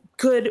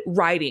good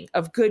writing,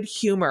 of good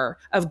humor,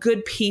 of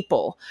good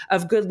people,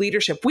 of good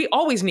leadership. We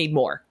always need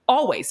more.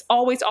 Always,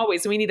 always,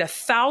 always. We need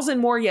 1,000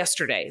 more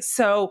yesterday.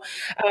 So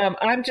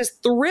I'm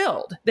just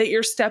thrilled that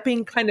you're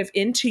stepping kind of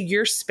into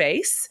your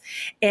space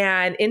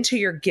and into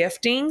your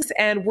giftings,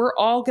 and we're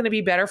all going to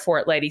be better for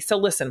it, lady. So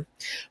listen,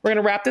 we're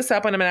going to wrap this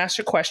up, and I'm going to ask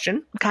you a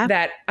question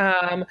that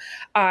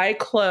I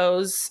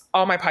close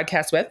all my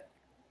podcasts with.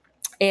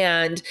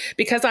 And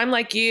because I'm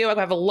like you, I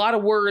have a lot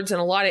of words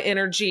and a lot of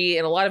energy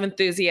and a lot of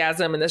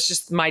enthusiasm, and that's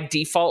just my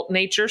default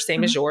nature,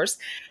 same as yours.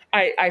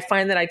 I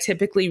find that I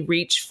typically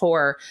reach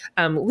for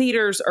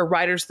leaders or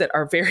writers that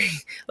are very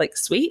like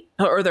sweet,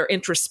 or they're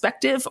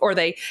introspective, or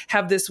they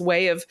have this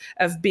way of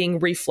being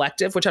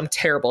reflective, which I'm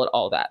terrible at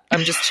all that.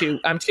 I'm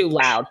too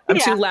loud. I'm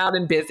too loud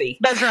and busy.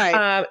 That's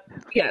right.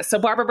 So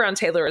Barbara Brown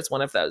Taylor is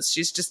one of those.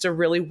 She's just a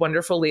really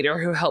wonderful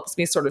leader who helps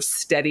me sort of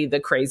steady the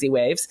crazy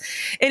waves.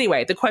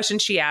 Anyway, the question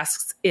she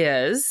asks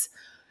is,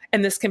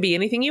 and this can be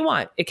anything you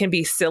want. It can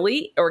be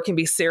silly, or it can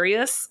be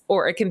serious,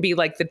 or it can be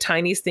like the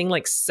tiniest thing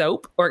like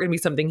soap, or it can be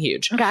something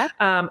huge. Okay.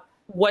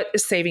 What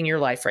is saving your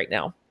life right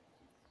now?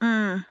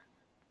 Dang,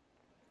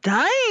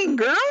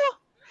 girl.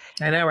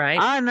 I know, right?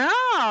 I know.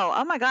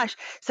 Oh my gosh.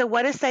 So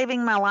what is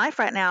saving my life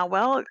right now?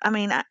 Well, I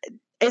mean,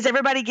 is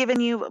everybody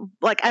giving you,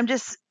 like,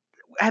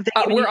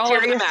 we're all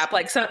over the map.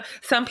 Like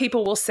some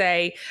people will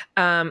say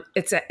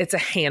it's a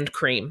hand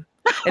cream.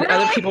 And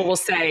other people will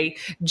say,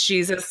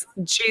 Jesus,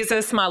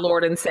 my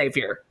Lord and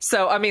Savior.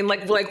 So, I mean,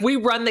 like we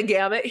run the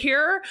gamut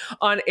here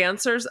on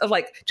answers of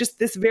like just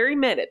this very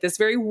minute, this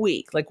very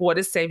week, like what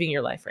is saving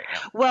your life right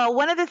now? Well,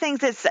 one of the things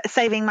that's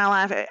saving my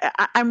life,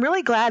 I'm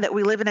really glad that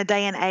we live in a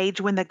day and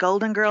age when the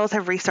Golden Girls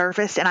have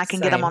resurfaced and I can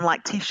get them on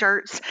like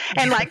t-shirts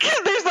and like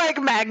there's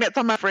like magnets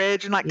on my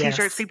fridge and like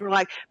t-shirts. People are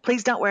like,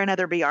 please don't wear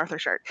another B. Arthur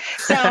shirt.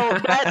 So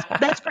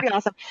that's pretty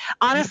awesome.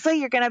 Honestly,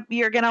 you're gonna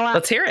like,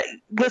 let's hear it.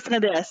 Listen to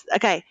this.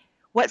 Okay.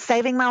 What's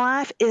saving my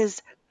life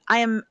is I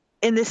am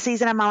in this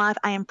season of my life,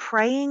 I am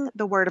praying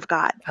the word of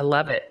God. I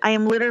love it. I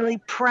am literally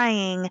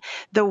praying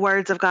the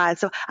words of God.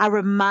 So I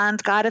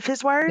remind God of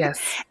his word.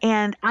 Yes.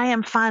 And I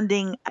am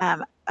finding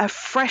a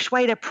fresh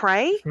way to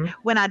pray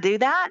when I do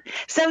that.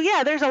 So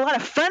yeah, there's a lot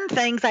of fun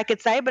things I could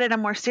say, but in a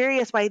more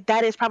serious way,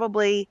 that is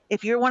probably,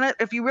 if you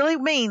really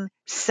mean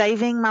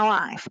saving my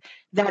life,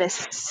 that is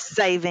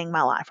saving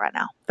my life right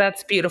now.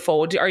 That's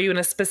beautiful. Are you in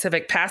a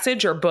specific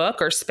passage or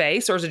book or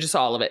space, or is it just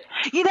all of it?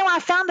 You know, I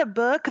found a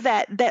book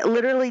that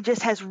literally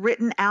just has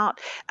written out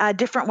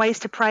different ways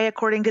to pray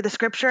according to the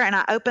scripture. And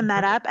I opened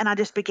that up and I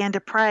just began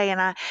to pray.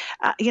 And I,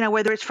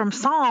 whether it's from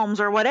Psalms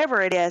or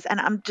whatever it is, and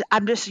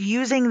I'm just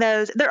using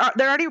those. They're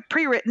already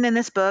pre-written in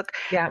this book,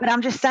 but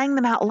I'm just saying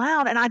them out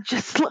loud. And I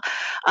just,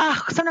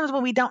 sometimes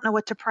when we don't know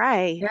what to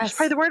pray, just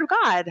pray the word of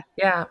God.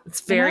 Yeah,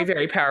 it's very,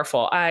 very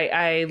powerful.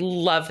 I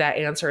love that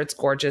answer. It's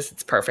gorgeous.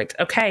 It's perfect.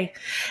 Okay.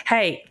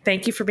 Hey,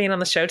 thank you for being on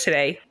the show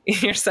today.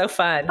 You're so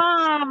fun.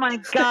 Oh my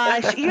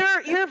gosh.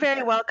 You're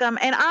very welcome.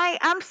 And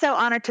I'm so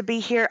honored to be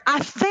here. I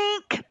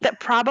think that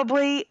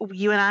probably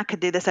you and I could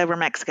do this over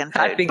Mexican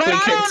food. I think but we I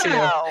could don't too.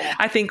 know.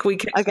 I think we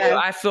could Okay. too.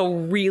 I feel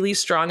really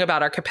strong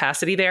about our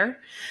capacity there.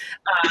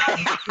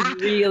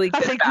 Really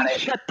good I think about we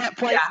it. shut that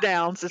place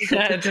down.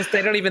 Sister. Just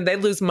they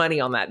lose money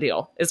on that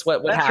deal is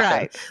what would That's happen.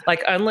 right.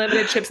 Like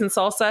unlimited chips and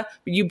salsa,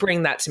 you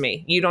bring that to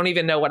me. You don't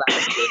even know what I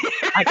can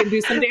do. I can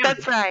do some damage.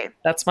 That's right.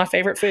 That's my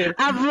favorite food.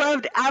 I've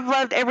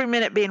loved every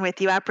minute being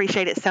with you. I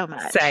appreciate it so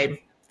much.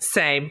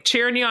 Same.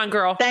 Cheering you on,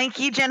 girl. Thank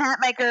you, Jen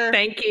Hatmaker.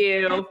 Thank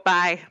you.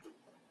 Bye.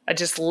 I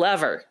just love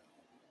her.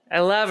 I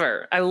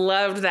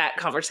loved that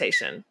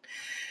conversation.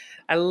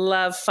 I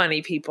love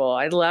funny people.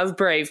 I love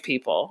brave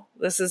people.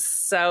 This is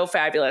so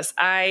fabulous.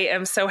 I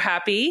am so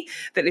happy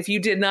that if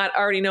you did not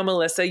already know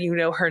Melissa, you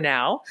know her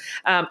now.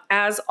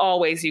 As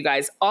always, you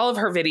guys, all of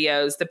her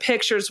videos, the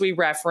pictures we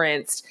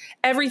referenced,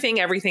 everything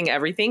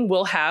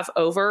we'll have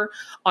over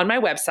on my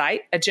website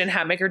at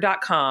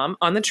jenhatmaker.com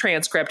on the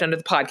transcript under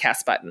the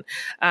podcast button.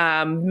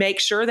 Make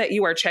sure that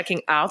you are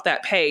checking out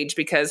that page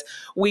because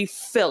we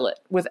fill it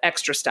with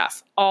extra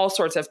stuff, all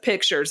sorts of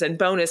pictures and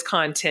bonus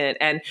content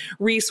and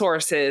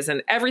resources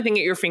and everything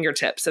at your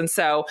fingertips. And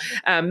so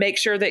make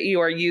sure that you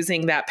are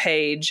using that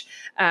page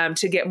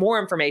to get more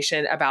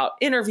information about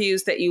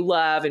interviews that you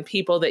love and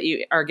people that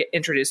you are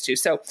introduced to.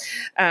 So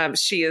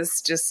she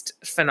is just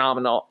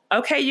phenomenal.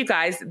 Okay, you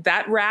guys,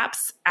 that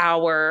wraps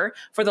our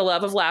For the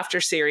Love of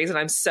Laughter series. And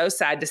I'm so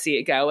sad to see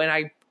it go. And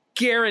I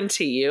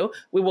guarantee you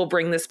we will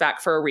bring this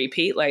back for a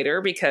repeat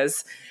later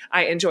because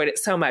I enjoyed it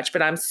so much.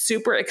 But I'm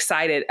super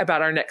excited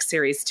about our next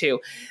series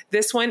too.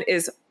 This one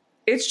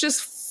it's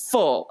just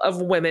full of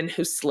women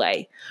who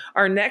slay.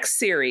 Our next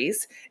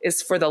series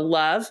is For the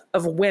Love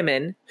of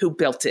Women Who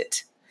Built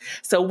It.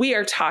 So we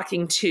are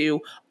talking to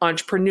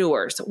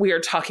entrepreneurs. We are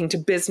talking to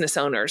business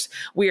owners.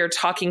 We are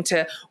talking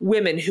to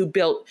women who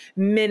built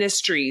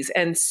ministries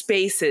and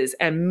spaces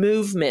and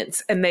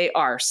movements. And they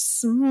are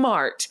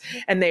smart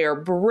and they are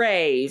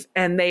brave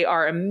and they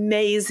are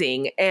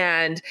amazing.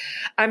 And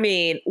I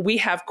mean, we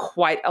have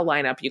quite a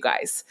lineup, you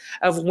guys,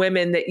 of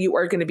women that you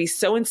are going to be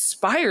so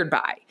inspired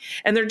by.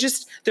 And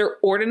they're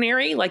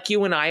ordinary like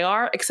you and I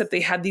are, except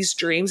they had these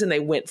dreams and they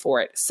went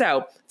for it.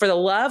 So For the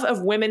Love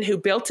of Women Who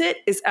Built It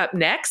is up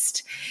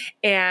next.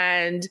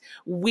 And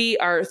we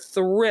are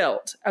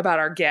thrilled about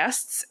our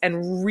guests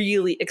and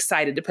really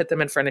excited to put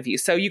them in front of you.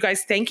 So you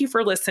guys, thank you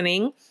for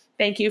listening.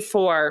 Thank you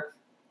for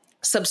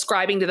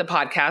subscribing to the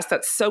podcast.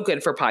 That's so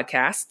good for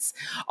podcasts.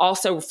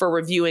 Also for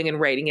reviewing and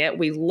rating it.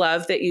 We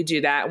love that you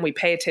do that and we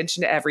pay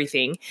attention to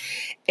everything.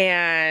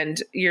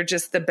 And you're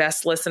just the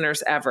best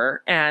listeners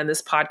ever. And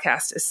this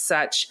podcast is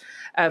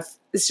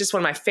it's just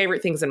one of my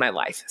favorite things in my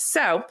life.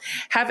 So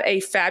have a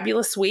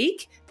fabulous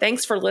week.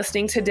 Thanks for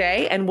listening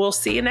today. And we'll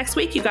see you next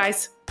week, you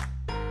guys.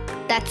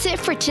 That's it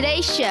for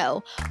today's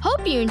show.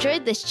 Hope you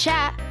enjoyed this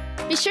chat.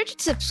 Be sure to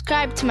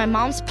subscribe to my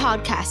mom's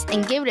podcast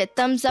and give it a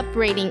thumbs up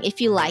rating if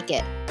you like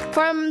it.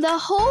 From the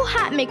whole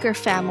Hatmaker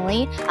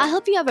family, I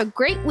hope you have a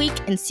great week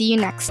and see you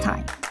next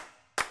time.